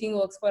decision making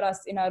works for us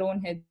in our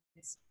own heads.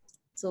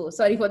 So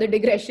sorry for the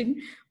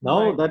digression.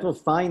 No, that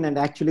was fine. And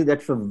actually,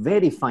 that's a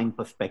very fine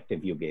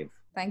perspective you gave.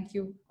 Thank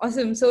you.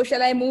 Awesome. So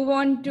shall I move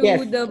on to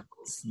the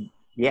books?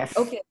 Yes.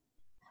 Okay.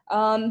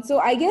 So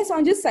I guess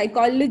on just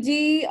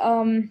psychology,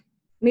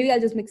 maybe I'll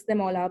just mix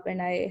them all up,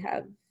 and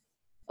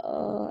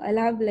I'll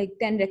have like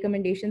 10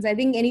 recommendations. I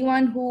think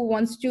anyone who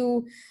wants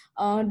to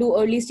do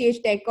early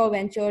stage tech or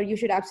venture, you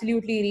should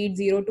absolutely read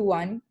 0 to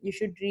 1. You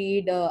should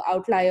read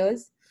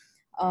Outliers,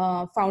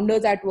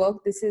 Founders at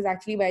Work. This is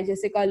actually by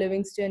Jessica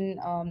Livingston.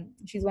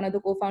 She's one of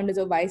the co-founders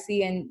of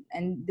YC,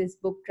 and this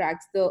book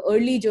tracks the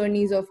early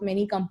journeys of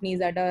many companies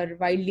that are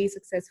widely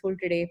successful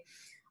today.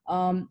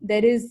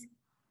 There is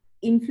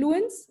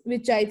Influence,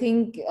 which I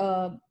think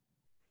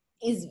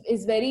is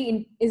a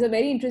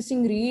very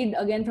interesting read,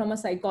 again from a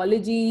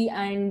psychology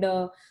and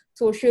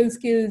social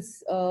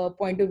skills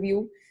point of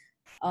view.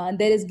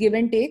 There is Give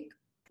and Take,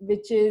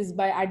 which is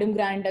by Adam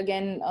Grant.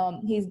 Again,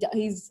 he's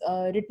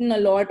written a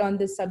lot on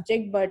this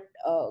subject, but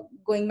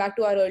going back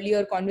to our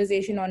earlier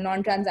conversation on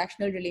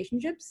non-transactional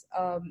relationships,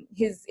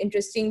 his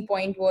interesting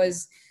point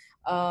was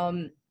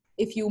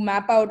if you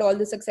map out all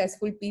the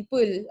successful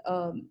people,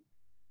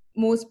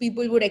 most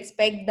people would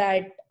expect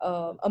that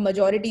a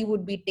majority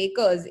would be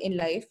takers in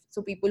life.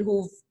 So people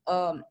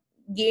who've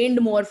gained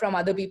more from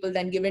other people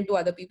than given to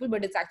other people,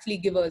 but it's actually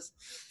givers.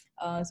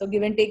 So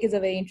Give and Take is a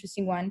very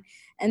interesting one.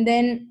 And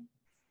then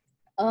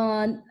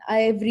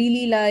I've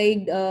really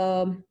liked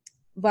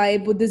Why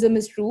Buddhism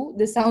is True.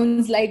 This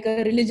sounds like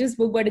a religious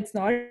book, but it's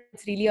not.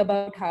 It's really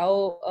about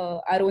how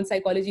our own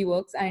psychology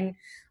works, and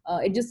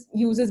it just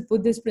uses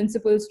Buddhist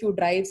principles to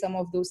drive some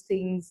of those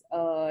things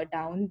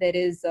down. There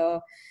is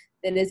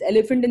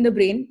Elephant in the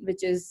Brain,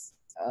 which is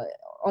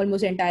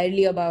almost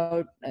entirely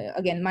about,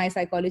 again, my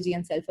psychology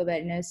and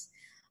self-awareness.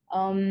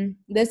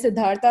 There's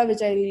Siddhartha,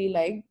 which I really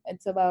like.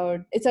 It's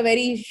a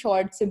very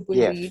short, simple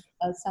read,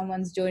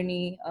 someone's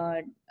journey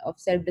of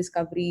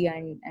self-discovery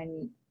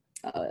and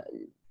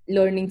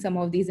learning some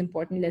of these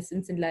important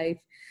lessons in life.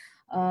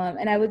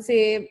 And I would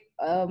say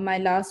my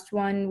last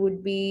one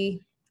would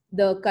be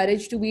The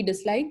Courage to Be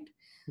Disliked.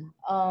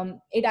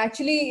 It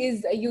actually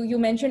is, you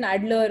mentioned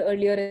Adler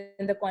earlier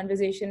in the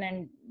conversation,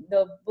 and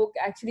the book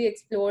actually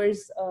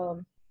explores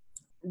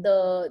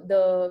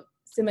the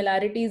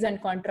similarities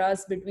and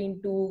contrasts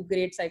between two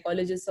great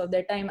psychologists of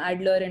their time,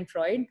 Adler and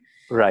Freud.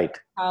 Right.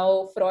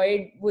 How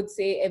Freud would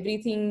say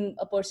everything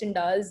a person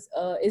does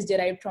is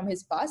derived from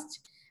his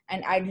past,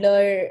 and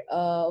Adler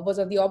was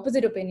of the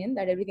opposite opinion,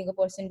 that everything a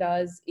person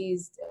does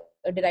is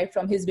derived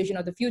from his vision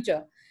of the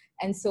future.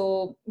 And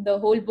so the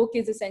whole book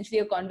is essentially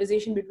a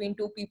conversation between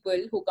two people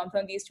who come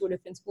from these two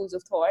different schools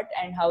of thought,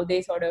 and how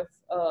they sort of,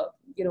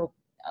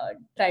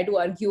 try to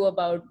argue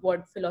about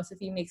what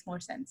philosophy makes more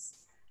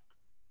sense.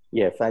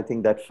 Yes, I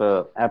think that's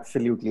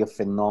absolutely a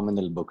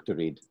phenomenal book to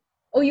read.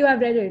 Oh, you have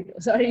read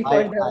it? Sorry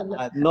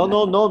for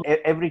No.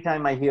 Every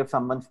time I hear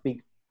someone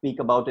speak speak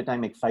about it,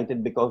 I'm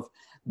excited because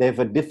there's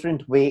a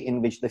different way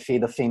in which they say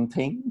the same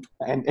thing.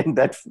 And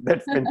that's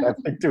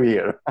fantastic to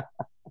hear.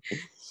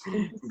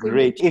 Interesting.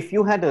 Great. If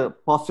you had a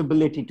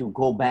possibility to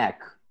go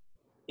back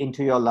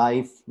into your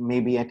life,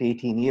 maybe at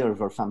 18 years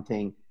or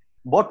something,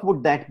 what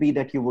would that be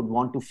that you would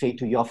want to say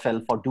to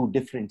yourself or do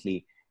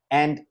differently?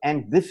 And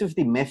this is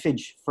the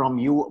message from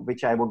you,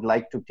 which I would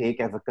like to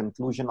take as a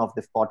conclusion of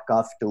this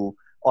podcast to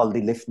all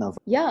the listeners.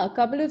 Yeah, a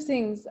couple of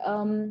things.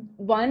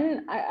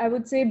 One, I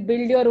would say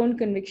build your own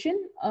conviction.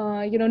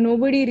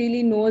 Nobody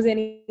really knows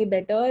any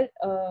better.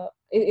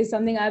 Is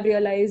something I've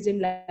realized in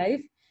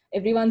life.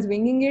 Everyone's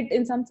winging it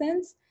in some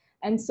sense.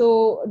 And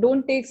so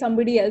don't take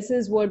somebody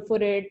else's word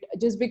for it.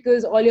 Just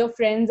because all your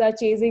friends are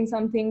chasing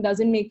something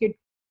doesn't make it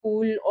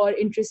cool or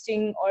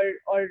interesting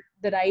or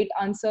the right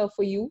answer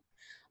for you.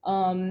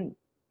 Um,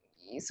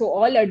 so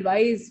all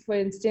advice, for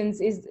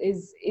instance, is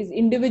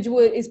individual,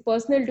 is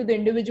personal to the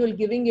individual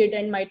giving it,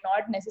 and might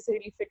not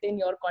necessarily fit in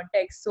your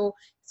context. So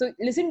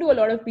listen to a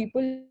lot of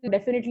people.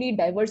 Definitely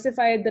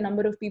diversify the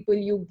number of people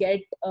you get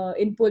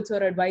inputs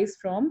or advice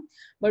from,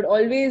 but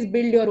always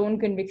build your own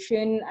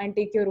conviction and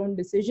take your own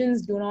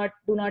decisions. Do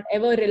not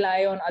ever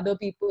rely on other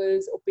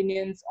people's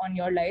opinions on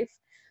your life.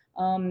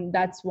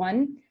 That's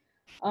one.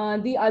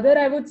 The other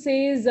I would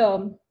say is,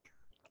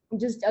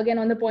 just again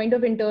on the point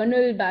of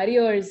internal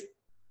barriers,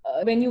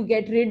 when you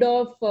get rid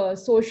of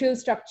social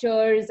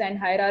structures and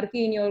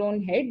hierarchy in your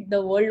own head,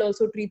 the world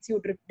also treats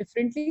you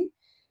differently.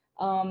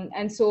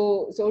 And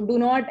so do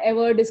not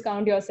ever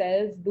discount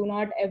yourself. Do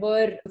not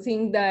ever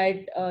think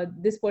that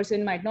this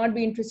person might not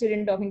be interested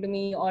in talking to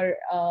me, or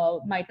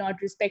might not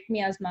respect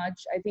me as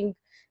much. I think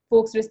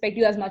folks respect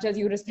you as much as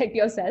you respect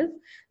yourself.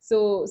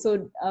 So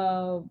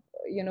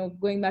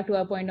going back to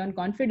our point on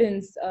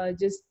confidence,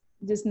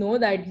 just know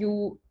that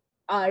you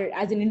are,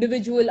 as an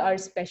individual, are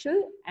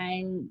special,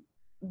 and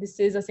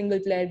this is a single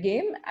player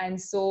game. And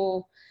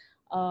so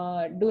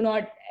do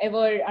not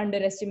ever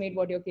underestimate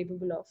what you're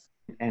capable of.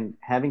 And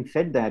having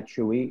said that,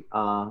 Shuvi,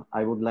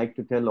 I would like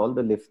to tell all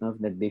the listeners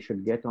that they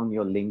should get on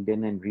your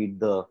LinkedIn and read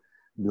the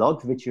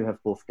blogs which you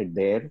have posted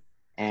there,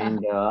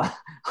 and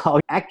how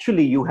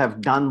actually you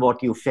have done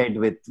what you said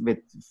with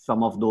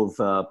some of those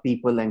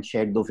people and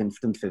shared those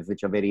instances,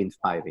 which are very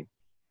inspiring.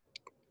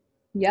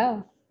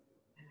 Yeah.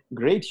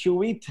 Great,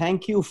 Shuvi.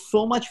 Thank you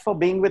so much for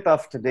being with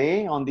us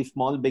today on the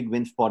Small Big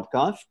Wins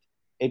podcast.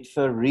 It's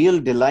a real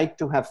delight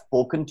to have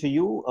spoken to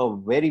you. A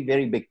very,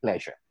 very big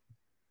pleasure.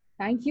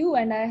 Thank you.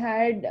 And I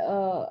had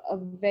a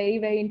very,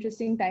 very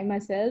interesting time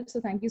myself. So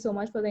thank you so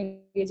much for the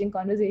engaging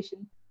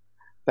conversation.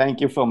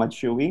 Thank you so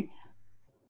much, Shuvi.